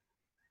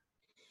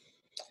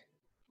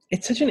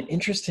 It's such an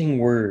interesting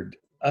word.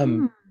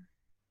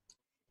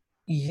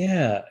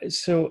 Yeah.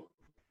 So,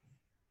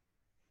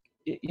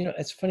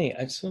 it's funny.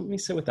 So let me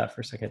sit with that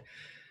for a second.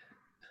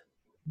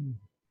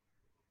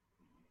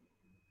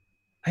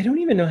 I don't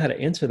even know how to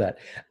answer that.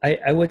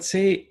 I would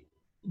say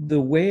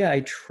the way I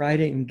try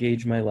to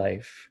engage my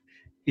life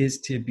is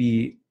to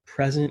be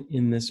present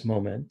in this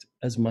moment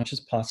as much as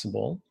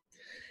possible.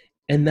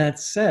 And that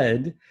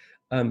said,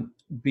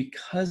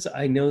 because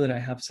I know that I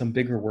have some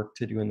bigger work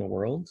to do in the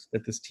world,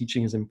 that this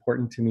teaching is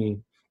important to me,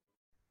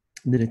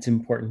 that it's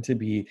important to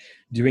be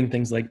doing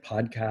things like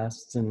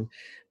podcasts and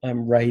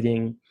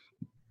writing,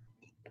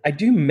 I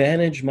do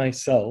manage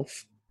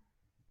myself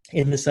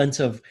in the sense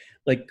of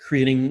like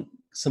creating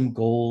some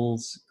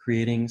goals,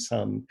 creating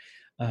some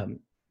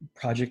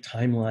project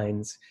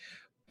timelines,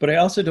 but I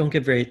also don't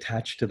get very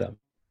attached to them,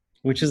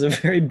 which is a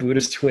very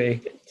Buddhist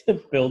way to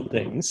build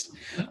things.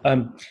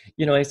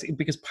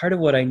 Because part of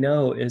what I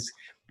know is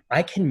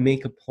I can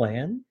make a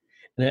plan.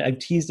 And I've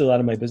teased a lot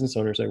of my business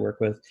owners I work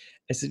with.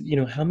 I said,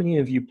 how many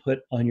of you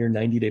put on your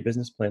 90-day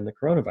business plan the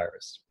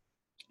coronavirus?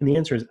 And the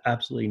answer is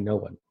absolutely no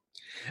one.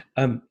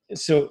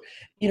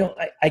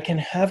 I can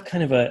have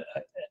kind of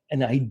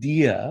an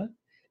idea,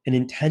 an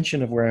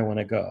intention of where I want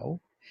to go.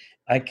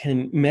 I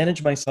can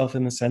manage myself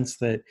in the sense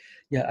that,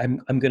 I'm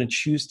going to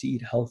choose to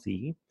eat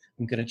healthy.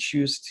 I'm going to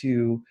choose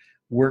to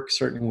work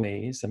certain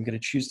ways. I'm going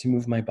to choose to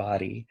move my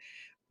body.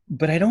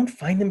 But I don't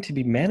find them to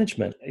be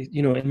management.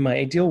 In my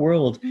ideal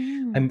world,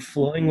 I'm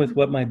flowing with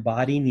what my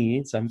body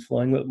needs. I'm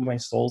flowing with what my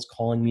soul's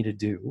calling me to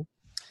do.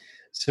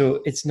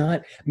 So it's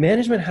not,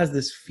 management has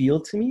this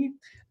feel to me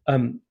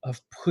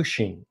of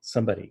pushing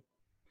somebody.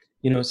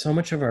 So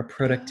much of our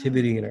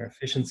productivity and our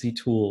efficiency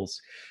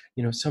tools,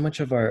 so much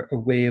of our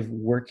way of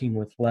working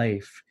with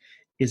life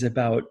is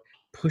about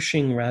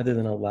pushing rather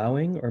than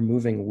allowing or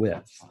moving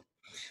with.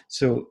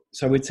 So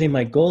I would say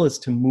my goal is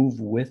to move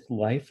with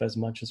life as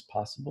much as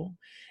possible.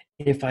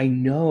 If I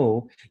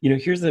know,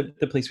 here's the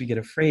place we get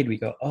afraid. We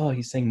go, oh,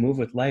 he's saying move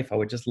with life. I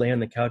would just lay on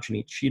the couch and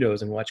eat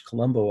Cheetos and watch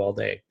Columbo all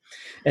day.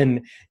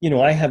 And,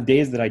 I have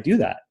days that I do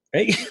that,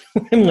 right?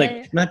 I'm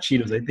like, not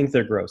Cheetos. I think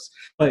they're gross.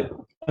 But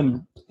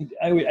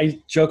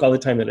I joke all the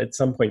time that at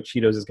some point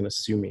Cheetos is going to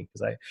sue me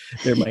because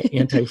they're my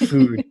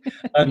anti-food.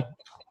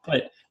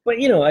 But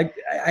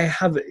I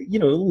have,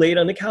 laid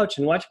on the couch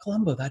and watched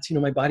Columbo. That's,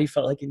 my body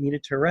felt like it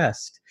needed to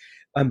rest.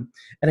 And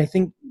I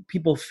think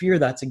people fear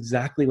that's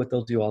exactly what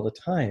they'll do all the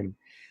time.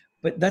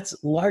 But that's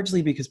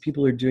largely because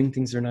people are doing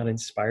things they're not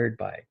inspired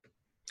by.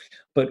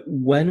 But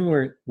when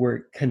we're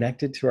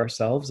connected to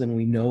ourselves and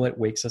we know what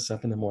wakes us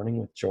up in the morning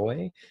with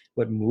joy,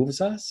 what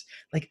moves us,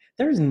 like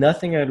there's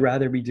nothing I'd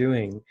rather be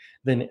doing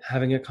than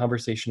having a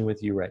conversation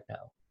with you right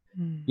now.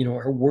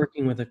 Or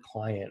working with a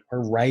client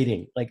or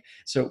writing.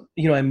 So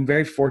I'm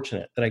very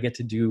fortunate that I get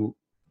to do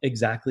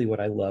exactly what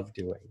I love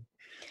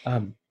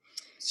doing.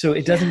 So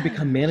it doesn't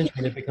become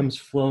management, it becomes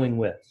flowing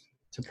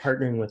to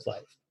partnering with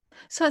life.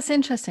 So it's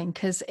interesting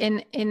because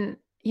in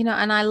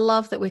and I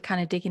love that we're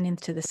kind of digging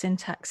into the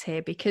syntax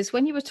here, because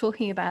when you were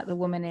talking about the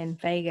woman in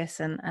Vegas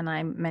and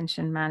I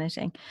mentioned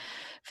managing,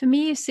 for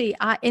me, you see,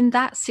 in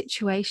that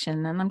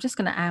situation, and I'm just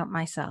going to out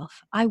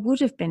myself, I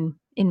would have been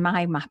in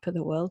my map of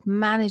the world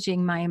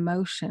managing my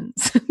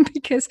emotions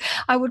because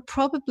I would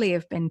probably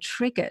have been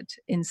triggered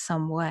in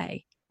some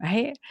way,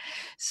 right?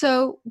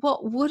 So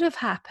what would have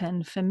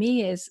happened for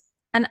me is,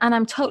 and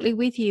I'm totally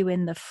with you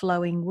in the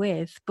flowing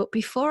with, but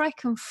before I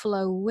can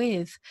flow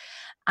with,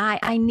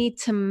 I need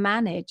to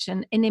manage.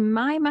 And in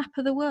my map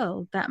of the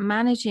world, that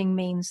managing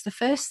means the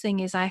first thing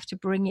is I have to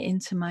bring it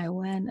into my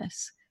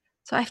awareness.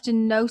 So I have to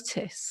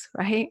notice,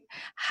 right,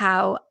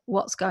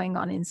 what's going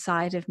on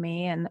inside of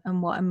me and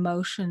what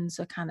emotions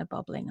are kind of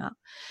bubbling up.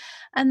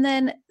 And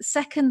then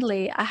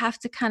secondly, I have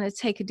to kind of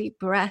take a deep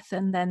breath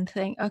and then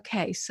think,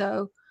 okay,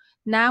 so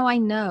now I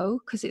know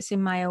because it's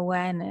in my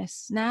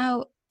awareness.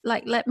 Now,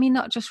 let me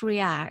not just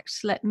react.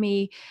 Let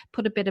me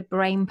put a bit of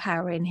brain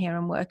power in here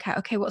and work out,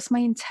 okay, what's my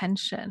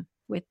intention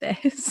with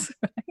this?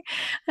 Right?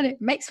 And it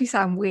makes me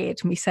sound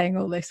weird, me saying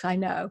all this, I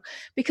know,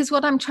 because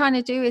what I'm trying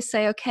to do is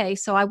say, okay,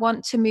 so I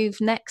want to move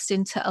next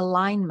into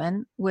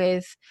alignment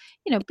with,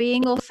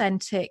 being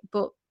authentic,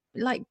 but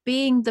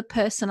being the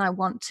person I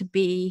want to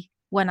be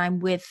when I'm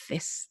with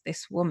this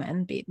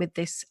woman, with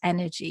this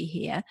energy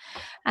here.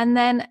 And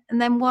then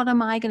what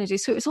am I going to do?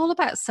 So it's all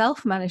about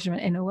self-management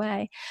in a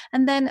way.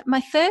 And then my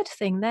third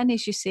thing then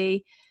is, you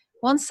see,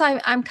 once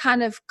I'm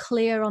kind of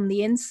clear on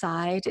the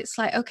inside, it's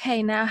like,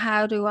 okay, now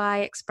how do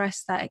I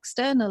express that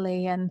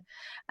externally? And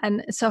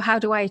so how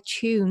do I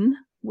attune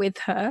with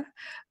her,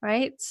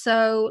 right?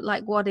 So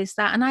what is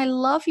that? And I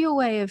love your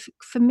way of,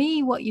 for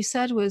me, what you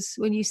said was,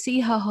 when you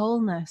see her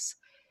wholeness,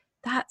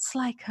 that's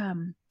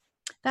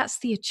that's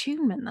the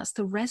attunement, that's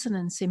the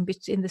resonance in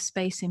the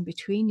space in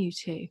between you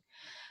two.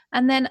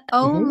 And then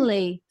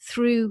only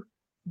through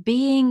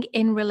being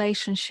in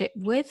relationship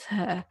with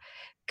her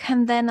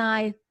can then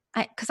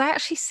because I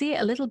actually see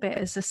it a little bit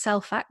as a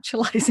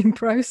self-actualizing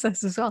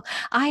process as well.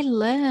 I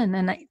learn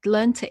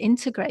to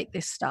integrate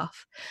this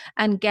stuff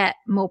and get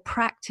more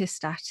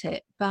practiced at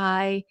it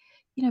by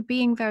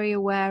being very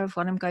aware of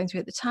what I'm going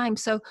through at the time.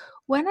 So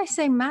when I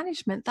say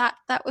management, that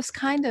was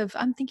kind of,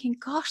 I'm thinking,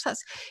 gosh,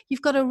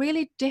 you've got a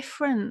really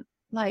different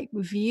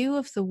view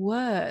of the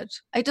word.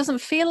 It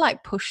doesn't feel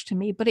like push to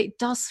me, but it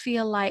does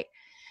feel like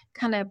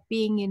kind of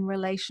being in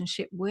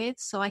relationship with,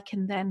 so I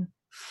can then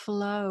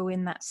flow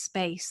in that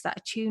space, that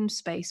attuned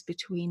space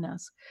between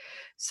us.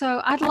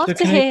 So I'd love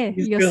to hear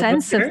your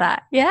sense of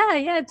that.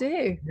 Yeah,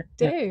 do.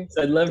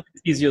 So I'd love to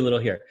tease you a little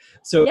here.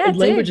 So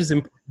language is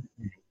important.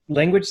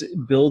 Language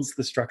builds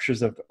the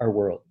structures of our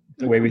world,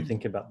 the way we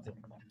think about things.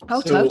 Oh,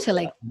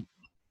 totally.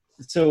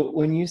 So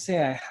when you say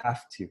I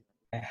have to,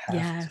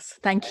 yes,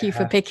 thank you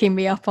for picking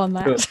me up on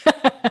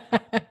that.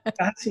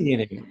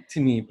 fascinating to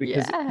me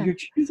because Yeah. you're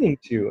choosing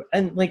to,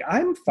 and like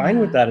I'm fine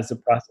with Yeah. that as a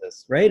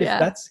process, right?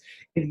 Yeah.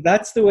 If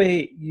that's the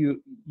way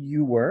you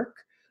work,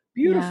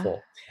 Yeah.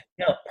 beautiful.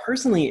 Now,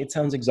 personally, it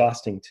sounds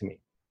exhausting to me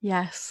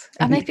Yes.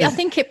 And I because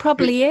think it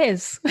probably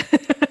is.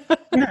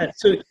 yeah.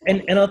 So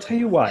and I'll tell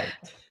you why,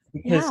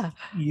 because Yeah.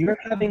 you're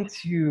having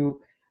to.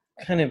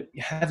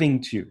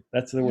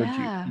 That's the word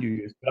Yeah. you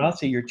use, but I'll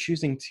say you're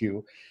choosing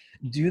to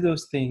do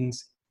those things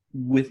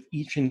with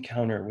each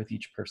encounter with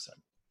each person.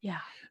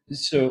 Yeah.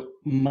 So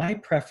my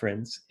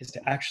preference is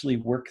to actually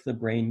work the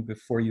brain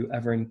before you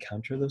ever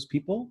encounter those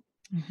people,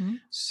 Mm-hmm.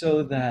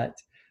 so that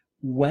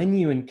when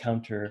you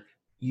encounter,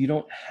 you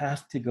don't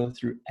have to go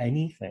through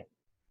anything.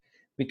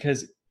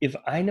 Because if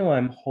I know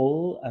I'm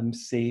whole, I'm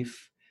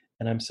safe,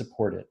 and I'm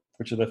supported,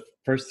 which are the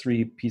first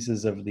three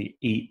pieces of the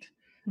eight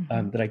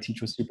Mm-hmm. that I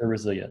teach with super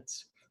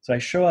resilience. So I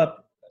show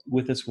up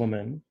with this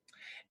woman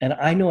and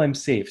I know I'm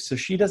safe. So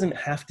she doesn't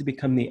have to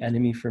become the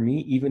enemy for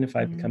me, even if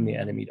I become the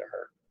Mm. enemy to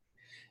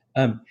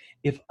her.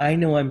 If I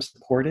know I'm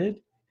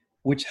supported,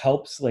 which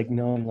helps, like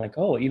knowing like,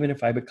 oh, even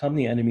if I become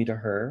the enemy to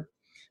her,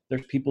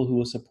 there's people who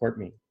will support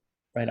me,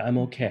 right? I'm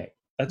okay.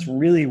 That's Mm.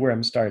 really where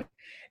I'm starting.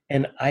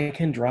 And I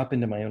can drop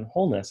into my own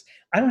wholeness.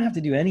 I don't have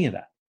to do any of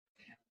that.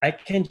 I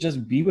can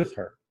just be with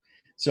her.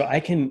 So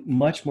I can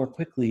much more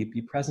quickly be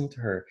present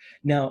to her.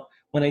 Now,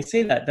 when I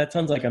say that, that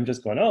sounds like I'm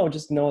just going, oh,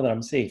 just know that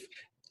I'm safe.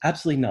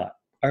 Absolutely not.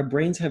 Our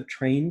brains have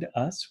trained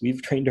us,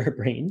 we've trained our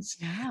brains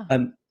Yeah.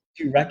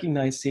 to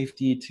recognize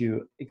safety,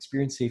 to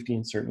experience safety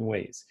in certain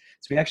ways.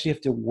 So we actually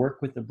have to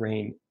work with the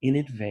brain in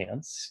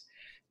advance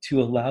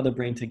to allow the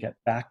brain to get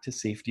back to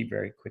safety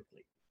very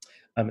quickly.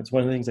 It's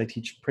one of the things I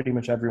teach pretty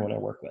much everyone I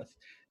work with,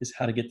 is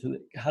how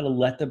to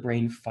let the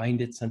brain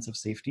find its sense of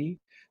safety.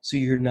 So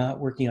you're not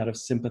working out of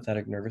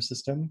sympathetic nervous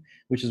system,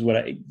 which is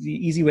the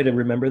easy way to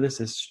remember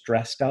this is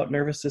stressed out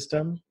nervous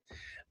system,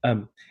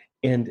 um,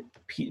 and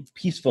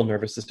peaceful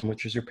nervous system,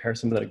 which is your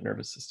parasympathetic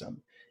nervous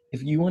system.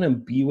 If you want to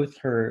be with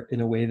her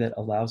in a way that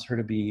allows her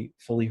to be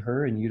fully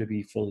her and you to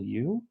be fully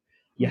you,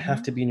 you have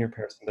Mm-hmm. to be in your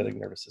parasympathetic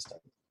nervous system.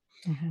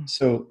 Mm-hmm.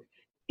 So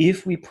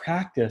if we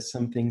practice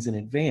some things in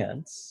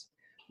advance,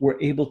 we're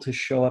able to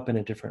show up in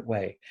a different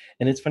way.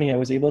 And it's funny, I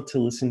was able to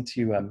listen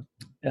to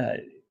uh,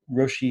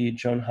 Roshi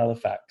Joan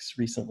Halifax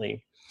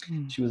recently.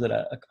 Mm. She was at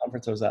a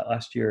conference I was at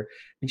last year,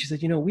 and she said,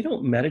 we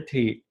don't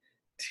meditate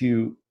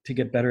to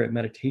get better at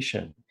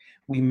meditation.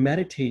 We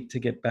meditate to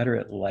get better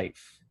at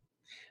life.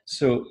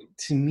 So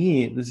to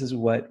me, this is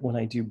what, when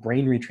I do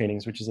brain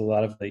retrainings, which is a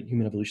lot of the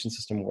human evolution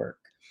system work,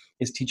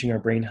 is teaching our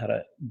brain how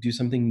to do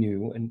something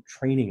new and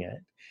training it.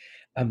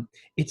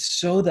 It's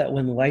so that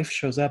when life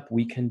shows up,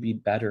 we can be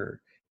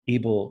better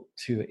able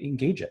to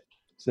engage it.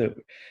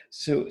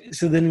 So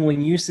then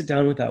when you sit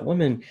down with that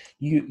woman,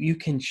 you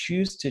can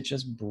choose to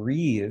just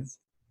breathe,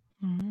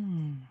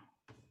 Mm.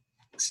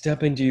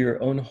 step into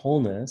your own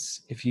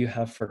wholeness if you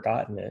have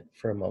forgotten it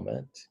for a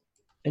moment,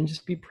 and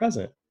just be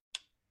present.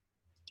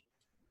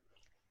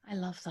 I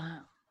love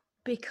that,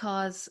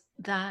 because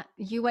that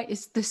you wait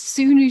is as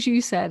soon as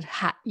you said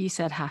you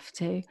said have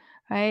to,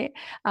 right?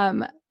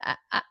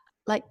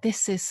 Like,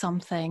 this is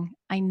something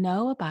I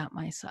know about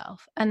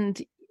myself,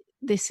 and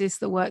this is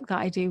the work that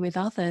I do with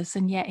others,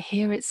 and yet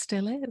here it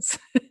still is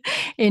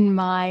in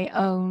my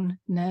own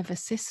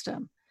nervous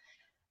system.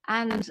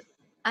 And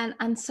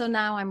and so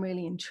now I'm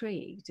really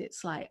intrigued.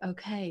 It's like,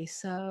 okay,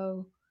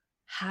 so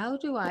how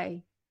do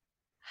I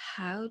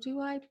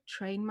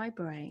train my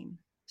brain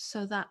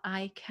so that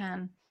I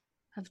can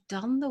have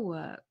done the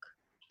work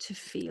to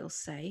feel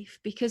safe?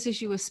 Because as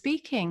you were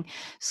speaking,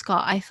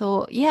 Scott, I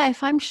thought, yeah,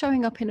 if I'm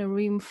showing up in a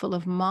room full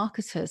of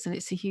marketers and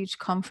it's a huge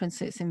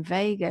conference, it's in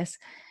Vegas,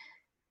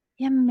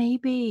 yeah,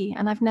 maybe,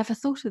 and I've never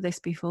thought of this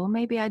before,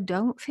 maybe I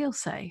don't feel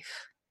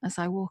safe as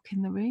I walk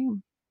in the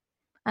room.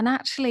 And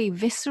actually,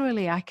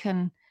 viscerally, I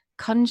can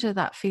conjure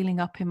that feeling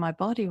up in my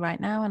body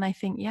right now. And I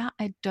think, yeah,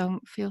 I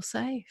don't feel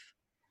safe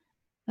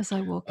as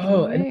I walk in the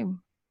Oh, and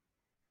room.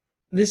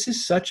 this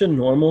is such a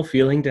normal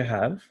feeling to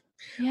have.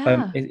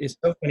 Yeah. It's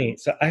so funny.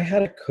 So I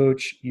had a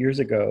coach years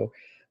ago,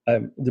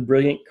 the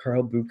brilliant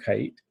Carl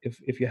Buchheit.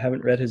 If you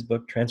haven't read his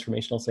book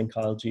Transformational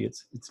Psychology,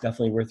 it's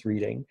definitely worth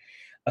reading.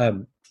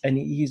 And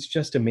he's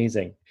just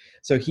amazing.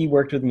 So he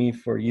worked with me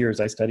for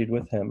years. I studied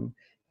with him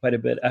quite a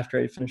bit after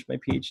I finished my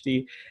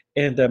PhD,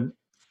 and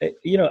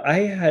I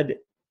had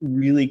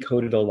really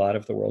coded a lot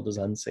of the world as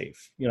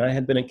unsafe. I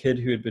had been a kid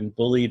who had been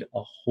bullied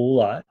a whole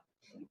lot,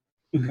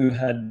 who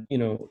had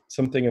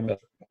something of a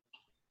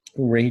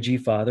ragey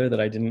father that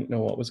I didn't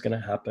know what was going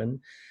to happen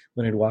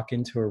when I'd walk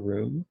into a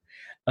room.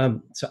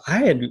 So I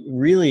had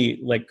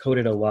really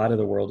coded a lot of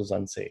the world as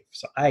unsafe.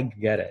 So I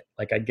get it.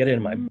 I get it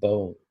in my Mm,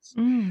 bones.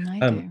 I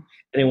Um, do.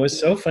 and it was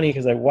so funny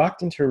because I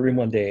walked into a room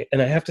one day,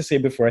 and I have to say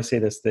before I say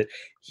this that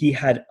he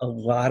had a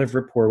lot of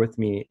rapport with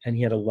me and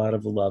he had a lot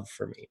of love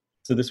for me.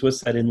 So this was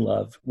said in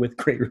love with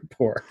great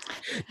rapport.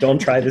 Don't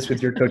try this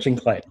with your coaching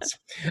clients.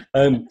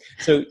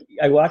 So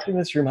I walked in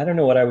this room. I don't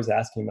know what I was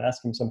asking him. I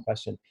asked him some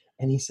question.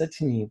 And he said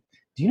to me,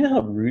 "Do you know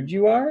how rude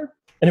you are?"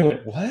 And I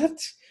went, "What?"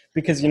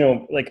 because,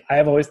 like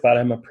I've always thought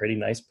I'm a pretty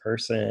nice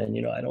person,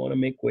 I don't want to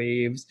make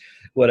waves,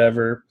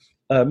 whatever.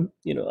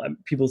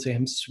 People say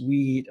I'm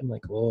sweet. I'm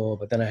like, oh,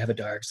 but then I have a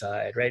dark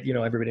side, right?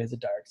 Everybody has a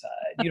dark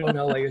side. You don't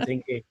know what you're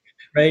thinking,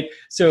 right?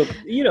 So,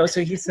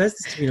 so he says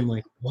this to me and I'm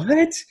like,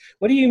 what?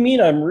 What do you mean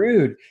I'm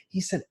rude?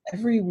 He said,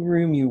 every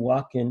room you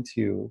walk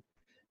into,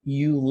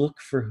 you look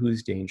for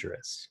who's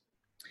dangerous.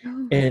 Oh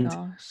my And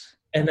gosh.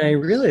 and I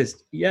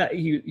realized, yeah,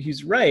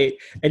 he's right.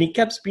 And he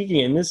kept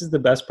speaking, and this is the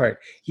best part.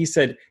 He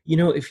said,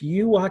 if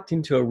you walked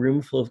into a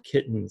room full of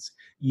kittens,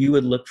 you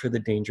would look for the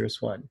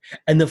dangerous one.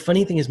 And the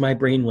funny thing is my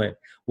brain went,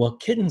 well,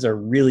 kittens are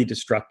really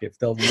destructive.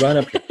 They'll run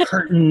up your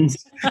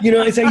curtains.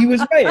 I said he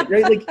was right?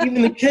 Like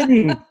even the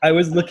kitten, I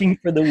was looking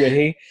for the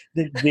way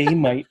that they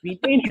might be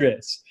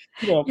dangerous,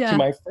 to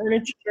my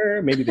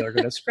furniture. Maybe they're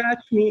going to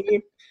scratch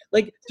me.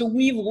 So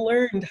we've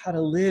learned how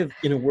to live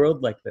in a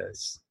world like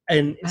this.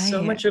 And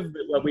so much of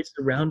what we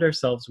surround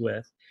ourselves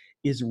with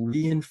is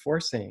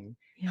reinforcing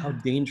how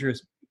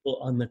dangerous people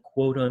on the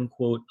quote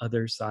unquote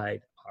other side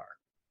are,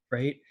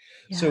 right?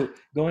 Yeah. So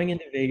going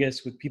into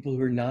Vegas with people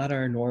who are not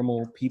our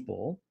normal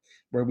people,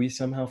 where we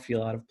somehow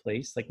feel out of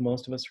place, like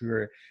most of us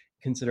who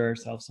consider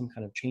ourselves some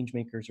kind of change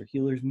makers or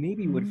healers,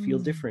 maybe would feel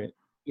different,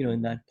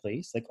 in that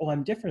place. Like, oh,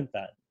 I'm different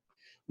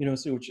then,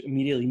 so which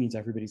immediately means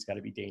everybody's got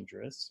to be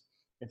dangerous.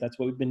 If that's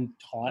what we've been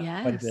taught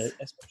quite a bit,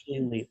 especially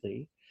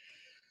lately.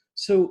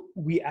 So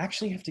we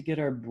actually have to get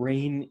our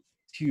brain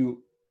to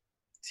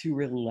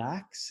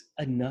relax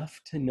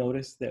enough to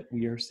notice that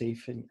we are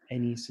safe in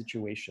any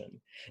situation.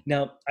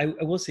 Now, I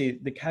will say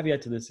the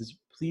caveat to this is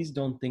please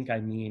don't think I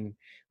mean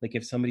like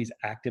if somebody's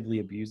actively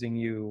abusing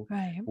you,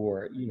 right,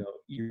 or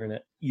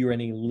you're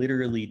in a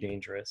literally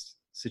dangerous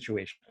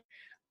situation,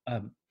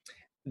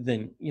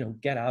 then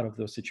get out of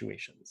those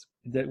situations.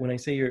 That when I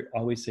say you're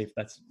always safe,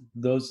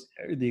 those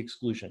are the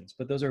exclusions,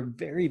 but those are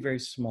very, very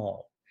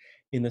small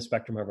in the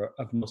spectrum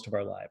of most of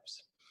our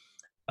lives.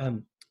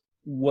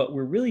 What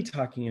we're really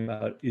talking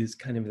about is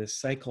kind of this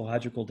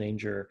psychological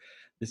danger,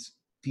 this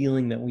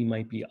feeling that we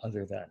might be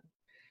other than,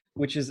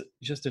 which is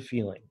just a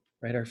feeling,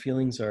 right? Our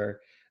feelings are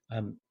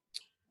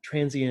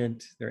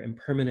transient, they're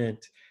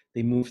impermanent,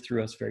 they move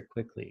through us very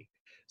quickly.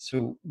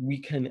 So we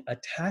can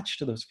attach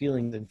to those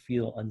feelings and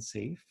feel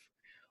unsafe,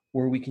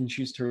 or we can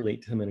choose to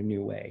relate to them in a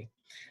new way.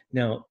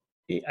 Now,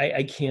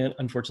 I can't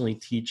unfortunately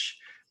teach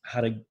how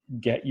to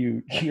get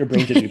your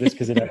brain to do this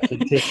because it actually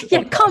takes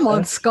come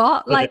on,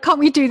 Scott, can't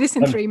we do this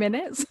in 3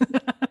 minutes?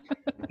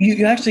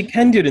 You actually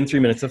can do it in 3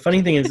 minutes. The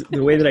funny thing is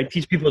the way that I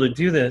teach people to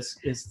do this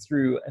is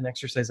through an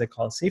exercise I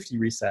call a safety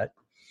reset.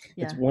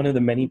 It's one of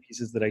the many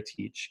pieces that I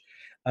teach.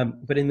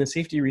 But in the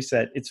safety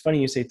reset, it's funny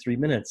you say 3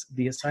 minutes.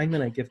 The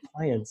assignment I give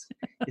clients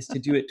is to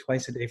do it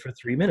twice a day for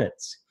 3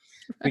 minutes,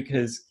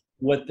 because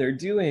what they're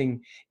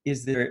doing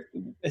is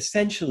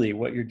essentially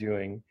what you're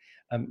doing.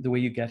 The way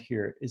you get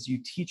here is you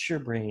teach your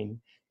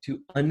brain to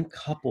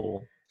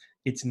uncouple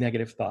its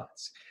negative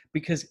thoughts.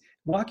 Because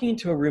walking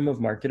into a room of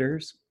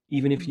marketers,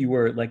 even if you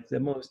were like the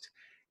most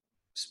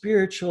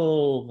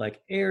spiritual,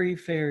 like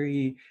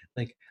airy-fairy,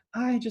 like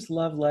I just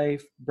love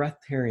life,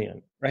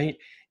 breatharian, right?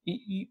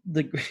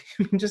 Like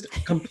just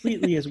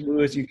completely as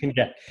woo as you can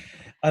get.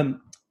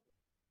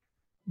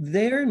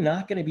 They're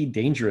not going to be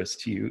dangerous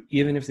to you,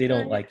 even if they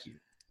don't like you.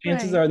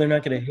 Chances are they're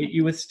not going to hit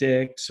you with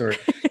sticks or,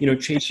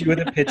 chase you with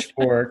a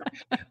pitchfork.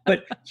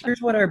 But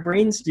here's what our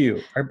brains do.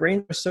 Our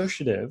brains are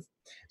associative.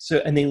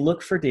 And they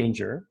look for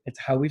danger. It's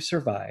how we've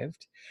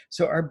survived.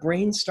 So our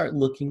brains start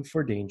looking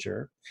for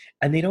danger,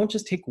 and they don't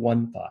just take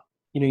one thought.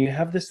 You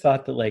have this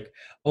thought that like,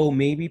 oh,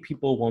 maybe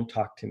people won't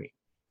talk to me.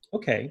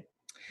 Okay.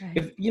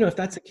 Right. If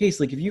that's the case,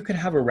 like if you could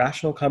have a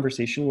rational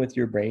conversation with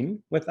your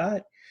brain with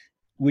that,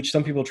 which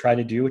some people try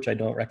to do, which I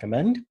don't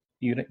recommend,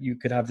 you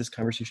could have this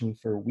conversation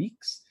for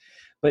weeks.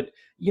 But,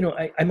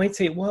 I might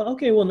say, well,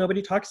 okay, well,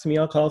 nobody talks to me.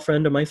 I'll call a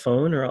friend on my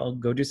phone, or I'll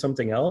go do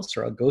something else,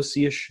 or I'll go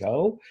see a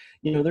show.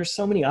 There's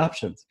so many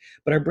options.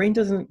 But our brain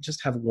doesn't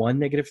just have one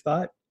negative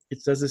thought.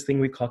 It does this thing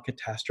we call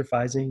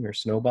catastrophizing or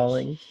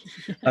snowballing.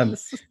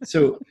 Yes.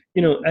 So,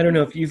 I don't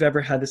know if you've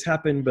ever had this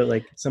happen, but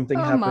like something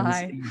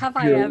happens. Have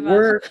I ever?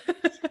 Work,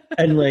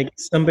 and like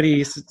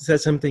somebody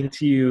says something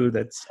to you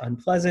that's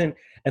unpleasant,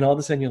 and all of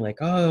a sudden you're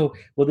like, oh,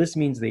 well, this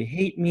means they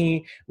hate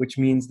me, which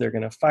means they're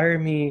going to fire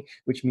me,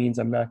 which means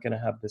I'm not going to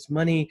have this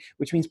money,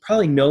 which means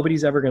probably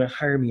nobody's ever going to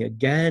hire me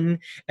again,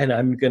 and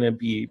I'm going to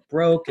be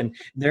broke. And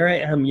there I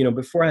am,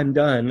 before I'm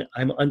done,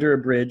 I'm under a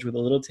bridge with a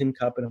little tin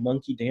cup and a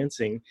monkey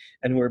dancing,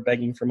 and we're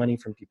begging for money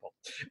from people,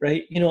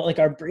 right? Like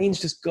our brains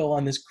just go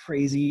on this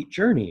crazy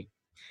journey.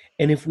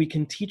 And if we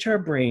can teach our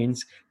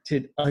brains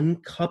to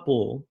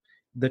uncouple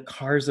the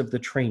cars of the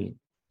train,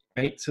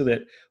 right? So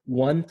that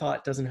one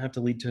thought doesn't have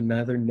to lead to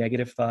another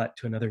negative thought,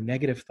 to another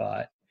negative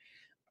thought.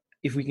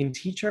 If we can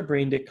teach our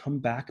brain to come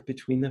back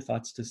between the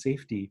thoughts to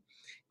safety,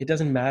 it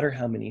doesn't matter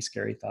how many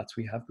scary thoughts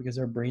we have, because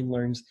our brain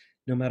learns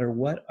no matter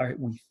what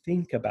we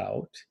think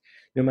about,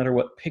 no matter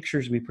what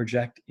pictures we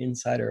project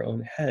inside our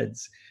own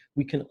heads,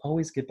 we can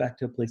always get back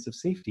to a place of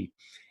safety.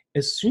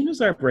 As soon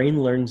as our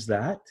brain learns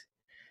that,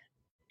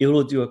 it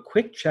will do a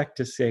quick check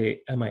to say,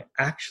 am I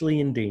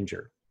actually in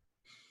danger?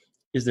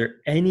 Is there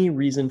any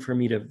reason for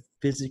me to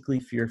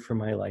physically fear for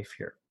my life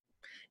here?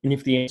 And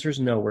if the answer is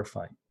no, we're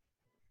fine.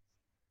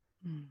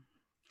 Mm.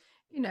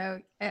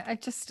 I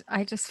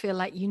just feel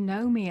like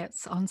me.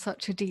 It's on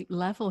such a deep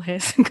level here,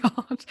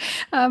 God.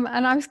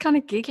 And I was kind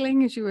of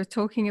giggling as you were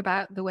talking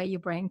about the way your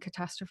brain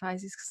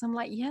catastrophizes, because I'm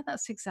like, yeah,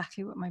 that's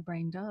exactly what my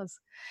brain does.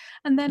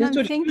 And then That's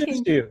I'm what humans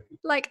thinking, do.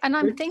 I'm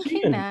We're thinking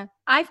human. now,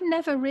 I've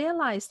never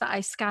realized that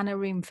I scan a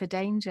room for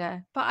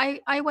danger. But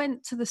I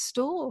went to the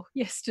store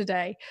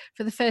yesterday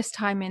for the first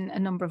time in a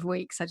number of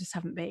weeks. I just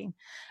haven't been.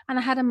 And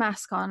I had a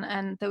mask on,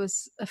 and there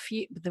was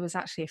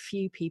actually a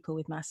few people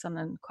with masks on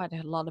and quite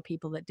a lot of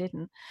people that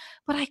didn't.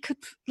 But I could,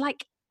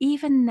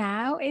 even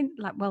now,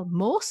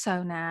 more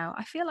so now,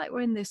 I feel like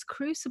we're in this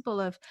crucible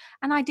of,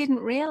 and I didn't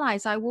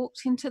realize. I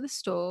walked into the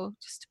store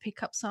just to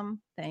pick up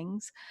some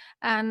things,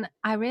 and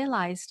I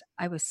realized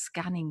I was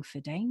scanning for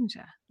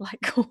danger.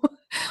 Like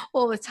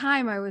all the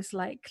time I was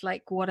like,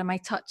 what am I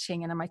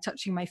touching? And am I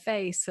touching my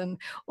face? And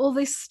all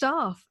this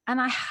stuff. And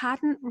I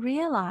hadn't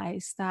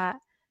realized that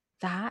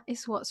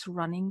is what's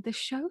running the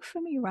show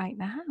for me right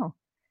now.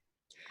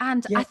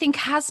 And Yeah. I think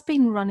has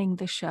been running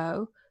the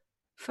show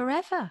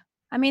forever.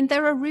 I mean,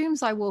 there are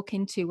rooms I walk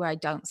into where I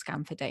don't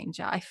scan for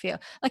danger. I feel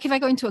like if I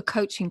go into a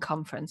coaching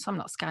conference, I'm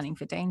not scanning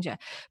for danger.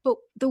 But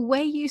the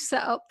way you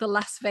set up the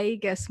Las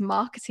Vegas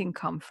marketing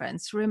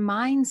conference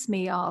reminds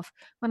me of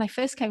when I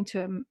first came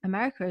to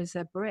America as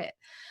a Brit.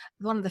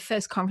 One of the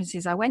first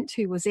conferences I went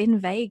to was in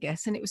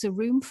Vegas, and it was a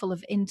room full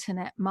of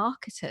internet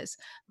marketers,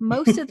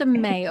 most of them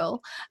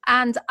male.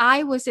 And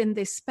I was in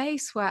this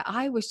space where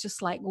I was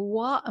just like,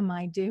 what am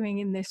I doing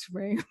in this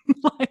room?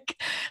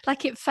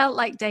 like it felt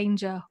like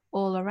danger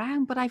all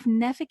around, but I've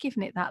never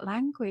given it that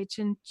language.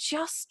 And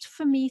just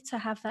for me to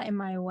have that in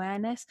my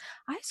awareness,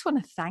 I just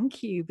want to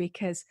thank you,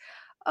 because,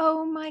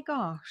 oh my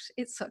gosh,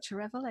 it's such a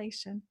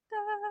revelation.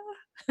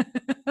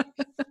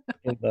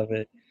 I love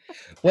it.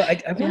 Well, I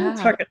want to Yeah.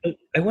 talk.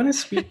 I want to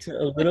speak to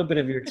a little bit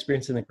of your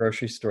experience in the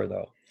grocery store,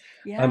 though.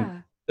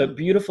 Yeah. But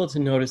beautiful to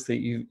notice that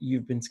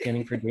you've been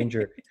scanning for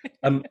danger.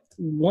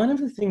 One of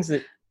the things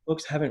that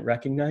folks haven't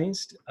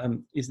recognized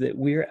is that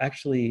we're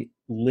actually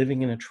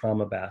living in a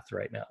trauma bath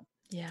right now.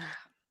 Yeah.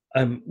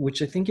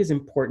 Which I think is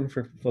important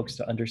for folks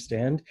to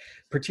understand,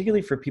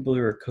 particularly for people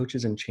who are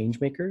coaches and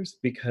change makers,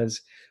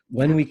 because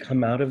when we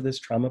come out of this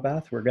trauma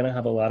bath, we're going to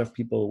have a lot of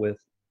people with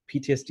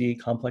PTSD,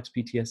 complex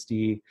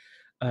PTSD,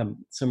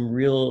 some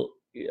real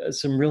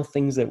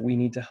things that we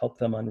need to help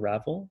them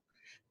unravel,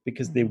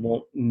 because they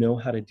won't know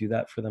how to do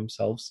that for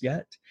themselves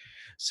yet.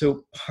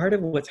 So part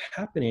of what's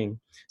happening,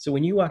 so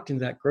when you walked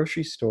into that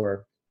grocery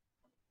store,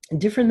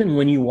 different than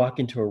when you walk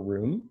into a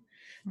room,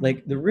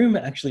 like the room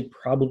actually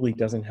probably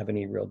doesn't have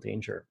any real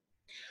danger.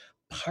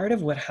 Part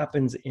of what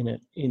happens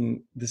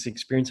in this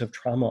experience of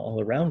trauma all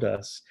around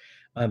us,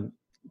 part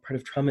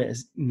of trauma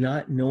is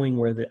not knowing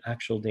where the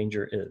actual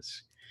danger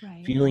is.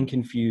 Right. Feeling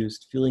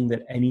confused, feeling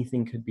that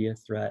anything could be a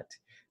threat,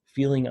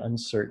 feeling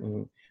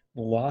uncertain,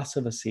 loss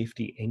of a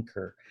safety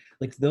anchor.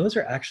 Like those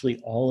are actually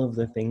all of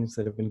the things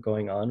that have been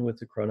going on with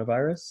the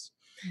coronavirus.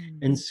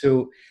 And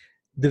so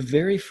the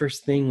very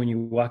first thing when you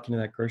walk into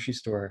that grocery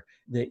store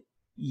that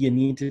you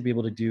need to be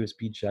able to do is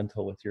be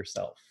gentle with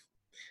yourself.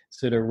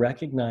 So to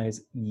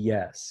recognize,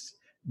 yes,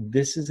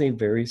 this is a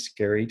very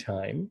scary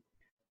time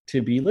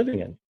to be living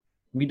in.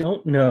 We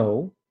don't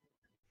know.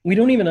 We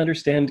don't even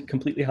understand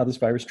completely how this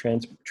virus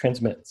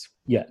transmits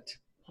yet.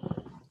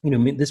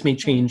 This may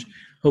change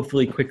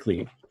hopefully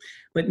quickly,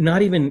 but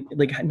not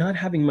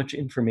having much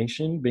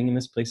information, being in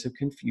this place of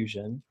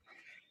confusion,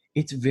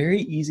 it's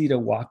very easy to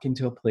walk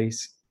into a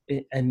place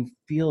and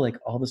feel like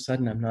all of a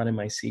sudden I'm not in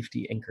my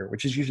safety anchor,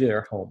 which is usually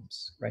our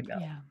homes right now.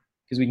 Yeah.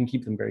 Because we can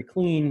keep them very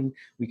clean.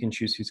 We can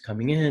choose who's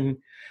coming in.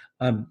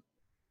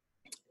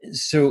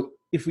 So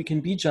if we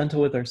can be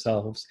gentle with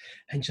ourselves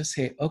and just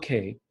say,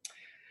 okay,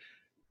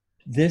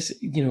 this,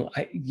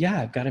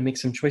 I've got to make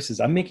some choices.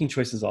 I'm making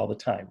choices all the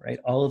time, right?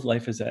 All of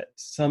life is at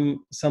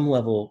some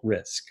level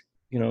risk.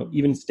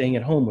 Even staying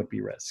at home would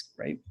be risk,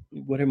 right?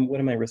 What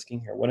am I risking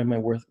here?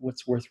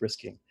 What's worth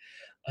risking?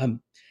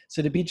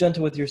 So to be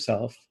gentle with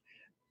yourself.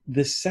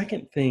 The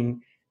second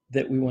thing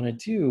that we want to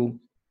do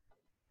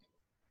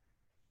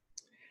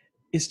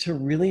is to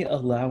really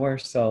allow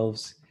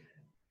ourselves,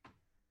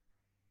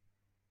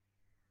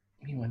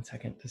 give me 1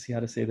 second to see how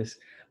to say this.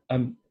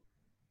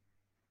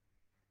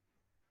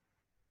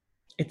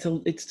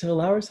 It's to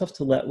allow ourselves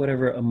to let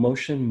whatever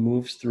emotion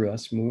moves through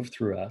us move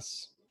through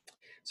us.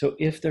 So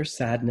if there's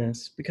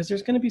sadness, because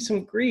there's going to be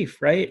some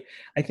grief, right?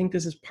 I think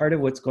this is part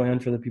of what's going on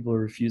for the people who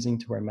are refusing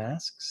to wear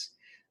masks.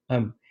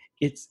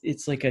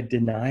 It's like a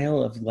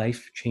denial of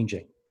life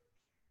changing.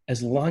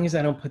 As long as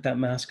I don't put that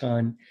mask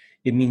on,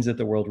 it means that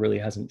the world really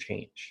hasn't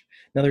changed.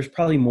 Now, there's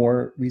probably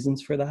more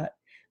reasons for that,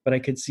 but I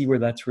could see where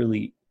that's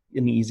really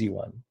an easy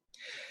one.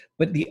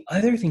 But the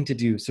other thing to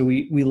do, so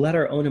we let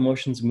our own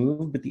emotions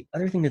move, but the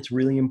other thing that's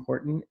really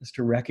important is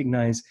to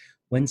recognize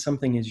when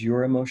something is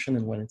your emotion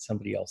and when it's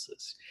somebody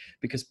else's.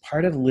 Because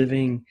part of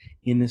living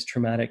in this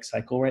traumatic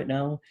cycle right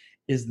now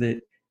is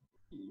that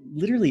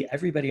literally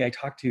everybody I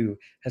talk to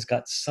has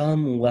got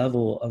some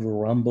level of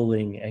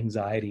rumbling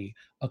anxiety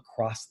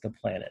across the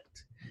planet.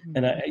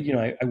 And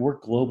I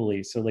work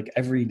globally, so like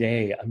every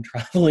day I'm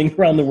traveling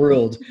around the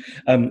world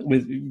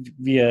with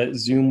via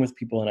Zoom with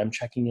people, and I'm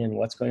checking in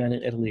what's going on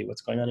in Italy,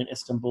 what's going on in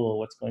Istanbul,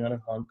 what's going on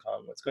in Hong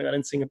Kong, what's going on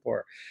in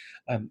Singapore,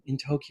 in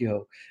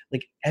Tokyo.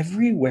 Like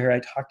everywhere I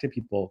talk to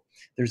people,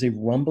 there's a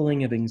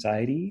rumbling of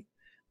anxiety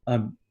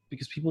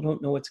because people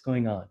don't know what's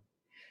going on.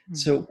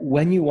 So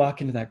when you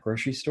walk into that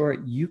grocery store,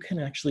 you can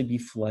actually be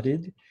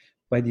flooded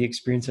by the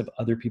experience of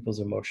other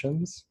people's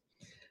emotions.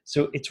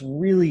 So it's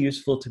really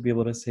useful to be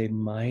able to say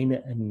mine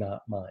and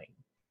not mine.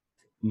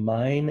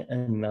 Mine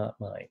and not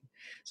mine.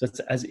 So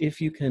it's as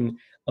if you can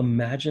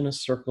imagine a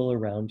circle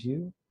around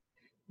you.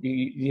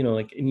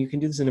 Like, and you can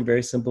do this in a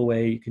very simple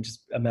way. You can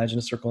just imagine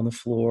a circle on the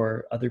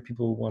floor. Other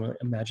people want to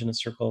imagine a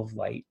circle of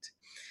light.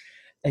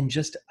 And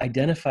just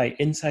identify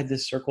inside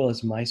this circle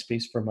as my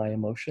space for my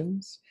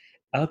emotions.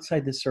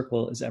 Outside this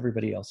circle is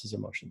everybody else's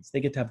emotions.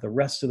 They get to have the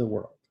rest of the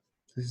world.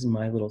 This is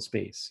my little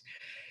space.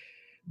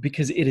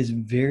 Because it is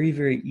very,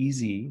 very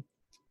easy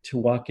to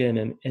walk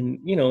in and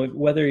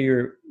whether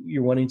you're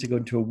wanting to go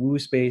into a woo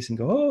space and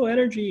go, oh,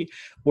 energy,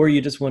 or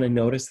you just want to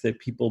notice that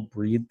people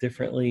breathe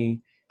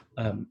differently,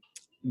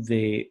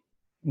 they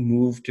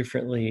move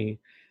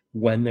differently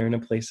when they're in a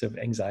place of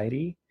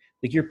anxiety,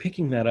 like you're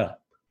picking that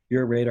up.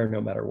 You're a radar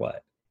no matter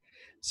what.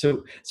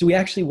 So we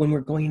actually, when we're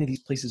going into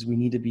these places, we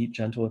need to be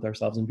gentle with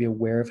ourselves and be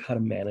aware of how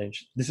to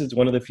manage. This is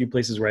one of the few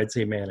places where I'd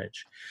say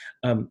manage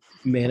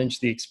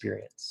the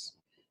experience.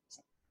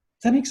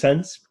 Does that make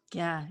sense?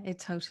 Yeah, it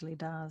totally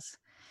does.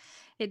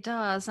 It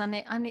does, and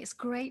it's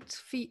great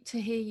to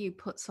hear you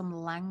put some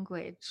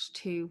language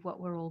to what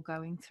we're all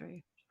going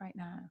through right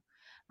now,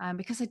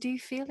 because I do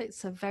feel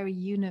it's a very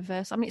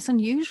universal. I mean, it's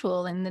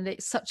unusual in that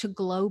it's such a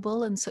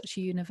global and such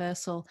a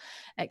universal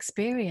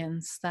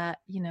experience that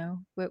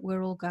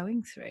we're all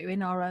going through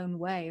in our own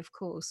way, of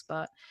course.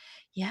 But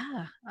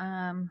yeah,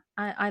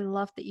 I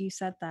love that you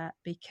said that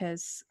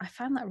because I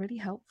found that really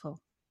helpful,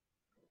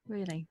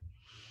 really.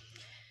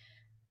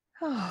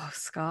 Oh,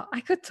 Scott, I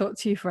could talk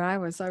to you for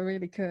hours. I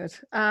really could.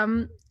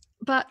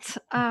 But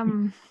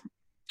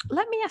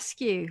let me ask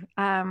you,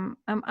 and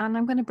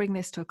I'm going to bring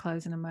this to a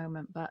close in a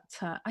moment, but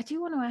I do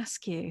want to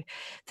ask you,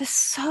 there's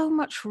so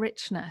much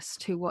richness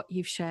to what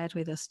you've shared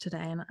with us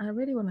today, and I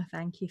really want to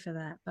thank you for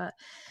that. But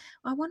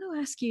I want to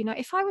ask you,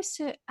 if I was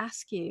to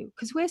ask you,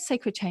 because we're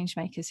Sacred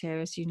Changemakers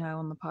here, as you know,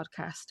 on the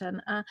podcast,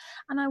 and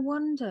I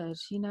wondered,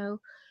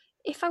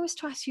 if I was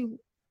to ask you,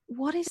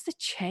 what is the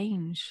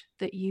change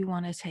that you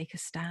want to take a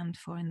stand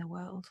for in the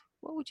world?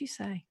 What would you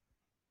say?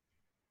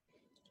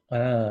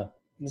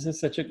 This is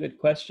such a good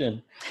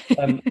question.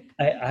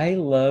 I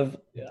love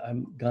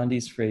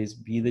Gandhi's phrase,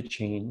 be the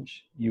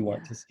change you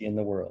want to see in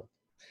the world.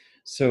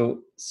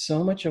 So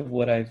much of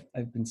what I've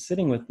been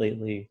sitting with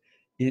lately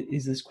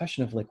is this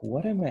question of like,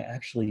 what am I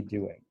actually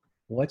doing?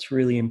 What's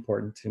really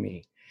important to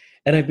me?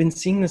 And I've been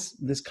seeing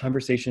this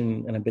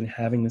conversation, and I've been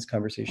having this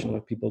conversation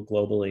with people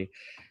globally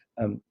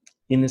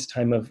in this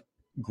time of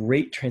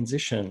great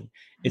transition.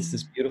 It's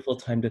this beautiful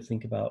time to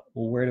think about,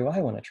 well, where do I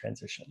want to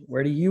transition?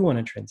 Where do you want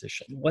to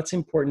transition? What's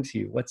important to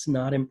you? What's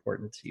not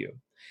important to you?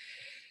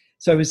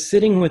 So I was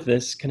sitting with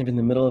this kind of in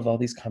the middle of all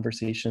these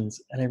conversations,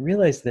 and I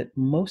realized that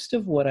most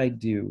of what I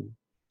do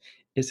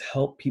is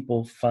help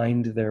people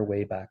find their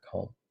way back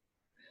home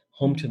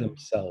to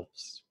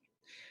themselves.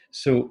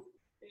 So,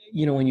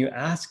 when you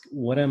ask,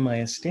 what am I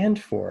a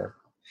stand for?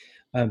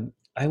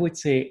 I would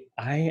say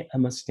I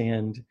am a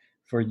stand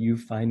for you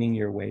finding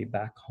your way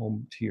back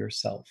home to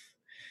yourself.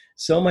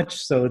 So much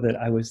so that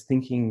I was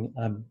thinking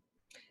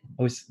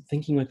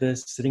with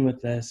this, sitting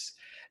with this,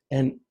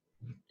 and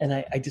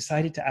I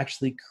decided to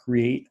actually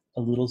create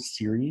a little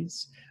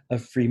series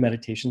of free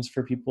meditations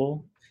for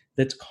people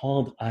that's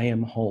called I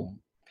Am Home,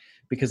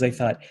 because I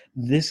thought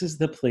this is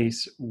the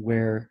place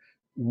where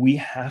we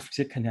have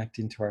to connect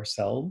into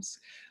ourselves.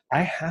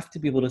 I have to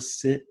be able to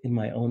sit in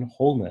my own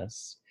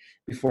wholeness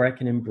before I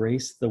can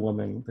embrace the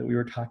woman that we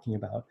were talking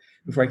about,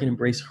 before I can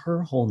embrace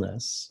her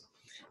wholeness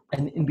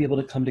and be able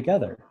to come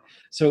together.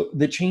 So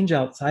the change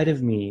outside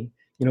of me,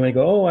 when I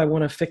go, oh, I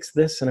want to fix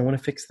this and I want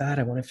to fix that,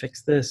 I want to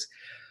fix this.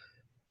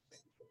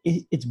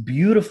 It's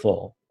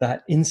beautiful,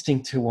 that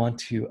instinct to want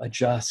to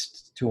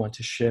adjust, to want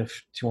to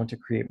shift, to want to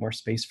create more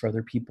space for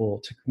other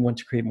people, to want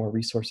to create more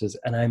resources.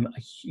 And I'm a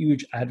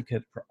huge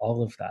advocate for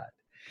all of that.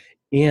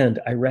 And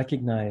I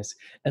recognize,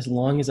 as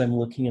long as I'm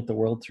looking at the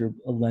world through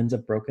a lens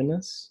of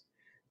brokenness,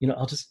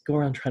 I'll just go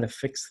around trying to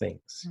fix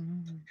things.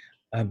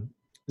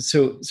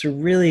 So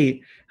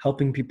really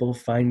helping people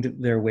find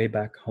their way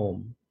back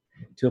home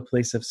to a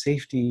place of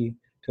safety,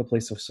 to a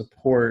place of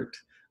support,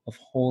 of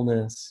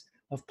wholeness,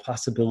 of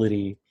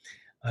possibility.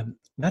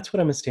 That's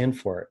what I'm a stand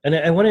for. And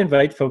I want to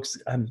invite folks,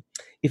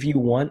 if you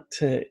want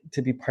to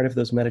be part of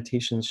those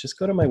meditations, just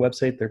go to my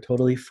website. They're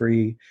totally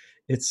free.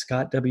 It's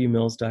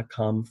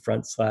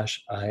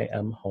scottwmills.com/I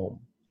am home.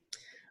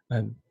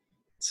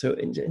 So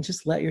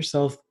just let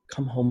yourself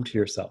come home to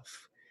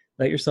yourself.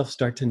 Let yourself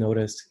start to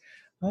notice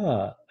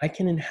I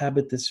can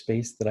inhabit this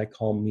space that I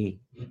call me.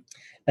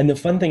 And the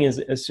fun thing is,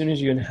 as soon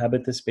as you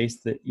inhabit the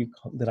space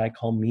that I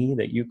call me,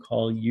 that you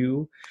call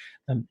you,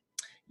 um,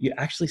 you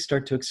actually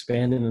start to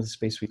expand into the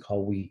space we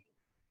call we.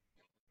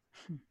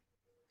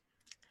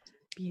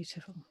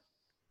 Beautiful.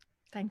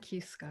 Thank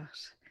you, Scott.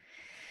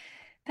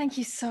 Thank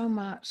you so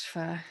much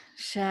for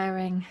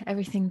sharing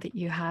everything that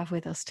you have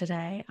with us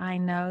today. I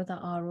know that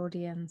our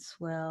audience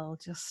will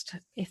just,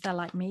 if they're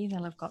like me,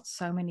 they'll have got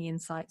so many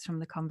insights from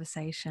the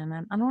conversation.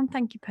 And I want to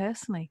thank you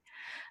personally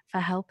for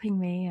helping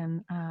me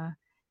and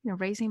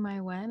raising my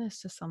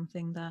awareness to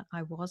something that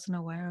I wasn't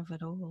aware of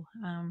at all.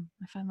 I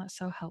found that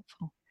so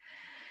helpful.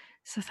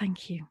 So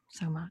thank you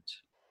so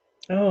much.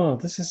 Oh,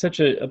 this is such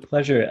a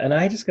pleasure. And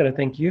I just got to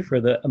thank you for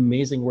the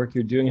amazing work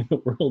you're doing in the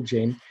world,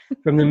 Jane.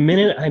 From the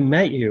minute I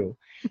met you,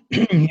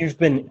 you've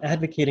been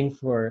advocating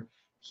for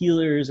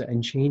healers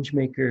and change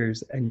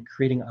makers and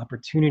creating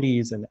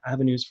opportunities and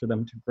avenues for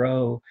them to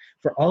grow,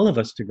 for all of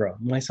us to grow,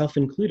 myself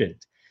included.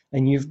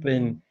 And you've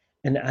been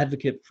an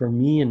advocate for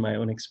me in my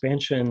own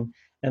expansion.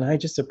 And I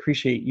just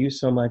appreciate you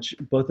so much,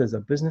 both as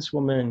a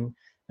businesswoman,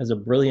 as a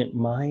brilliant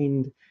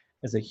mind,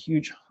 as a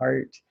huge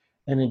heart,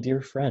 and a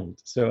dear friend.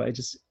 So I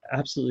just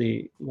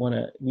absolutely want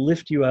to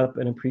lift you up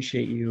and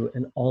appreciate you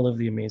and all of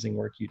the amazing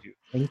work you do.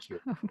 Thank you.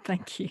 Oh,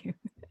 thank you.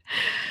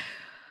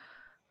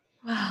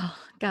 Well,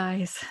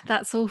 guys,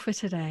 that's all for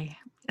today.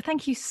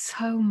 Thank you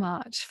so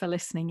much for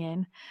listening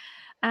in.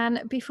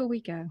 And before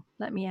we go,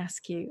 let me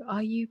ask you,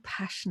 are you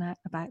passionate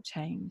about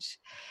change?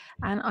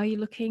 And are you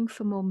looking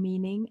for more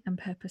meaning and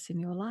purpose in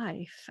your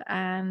life?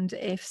 And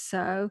if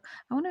so,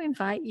 I want to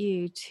invite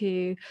you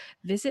to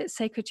visit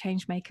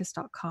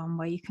sacredchangemakers.com,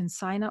 where you can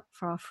sign up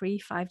for our free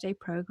 5-day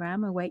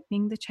program,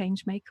 Awakening the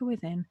Changemaker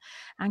Within,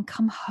 and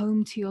come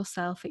home to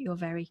yourself at your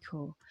very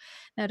core.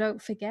 Now,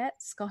 don't forget,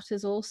 Scott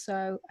has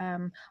also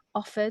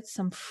offered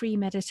some free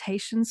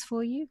meditations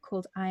for you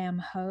called I Am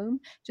Home.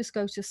 Just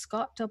go to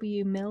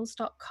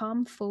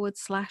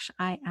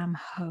scottwmills.com/I Am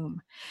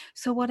Home.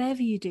 So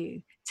whatever you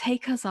do,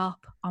 take us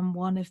up on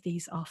one of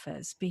these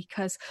offers,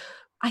 because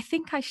I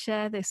think I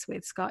share this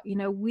with Scott.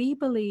 We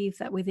believe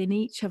that within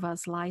each of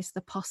us lies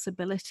the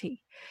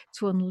possibility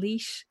to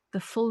unleash the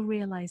full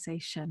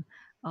realization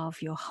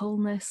of your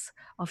wholeness,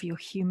 of your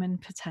human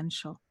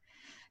potential.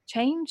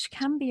 Change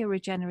can be a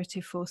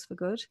regenerative force for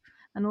good,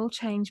 and all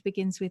change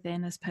begins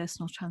within as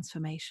personal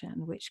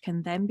transformation, which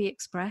can then be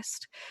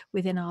expressed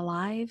within our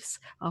lives,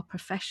 our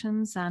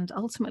professions, and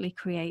ultimately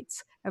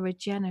creates a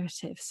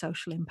regenerative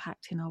social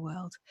impact in our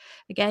world.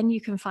 Again, you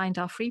can find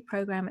our free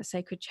program at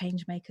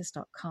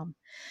sacredchangemakers.com.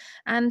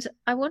 And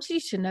I wanted you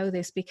to know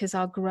this because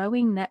our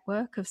growing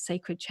network of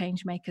sacred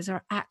change makers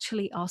are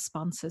actually our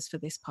sponsors for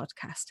this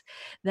podcast.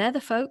 They're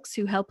the folks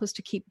who help us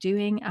to keep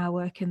doing our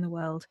work in the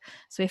world.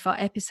 So if our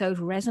episode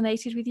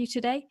resonated with you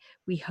today,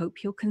 we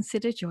hope you'll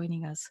consider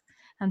joining us.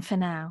 And for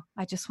now,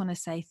 I just want to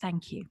say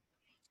thank you.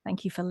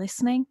 Thank you for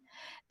listening.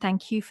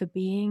 Thank you for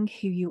being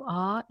who you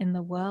are in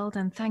the world.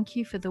 And thank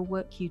you for the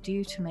work you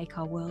do to make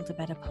our world a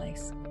better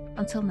place.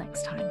 Until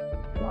next time,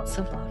 lots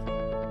of love.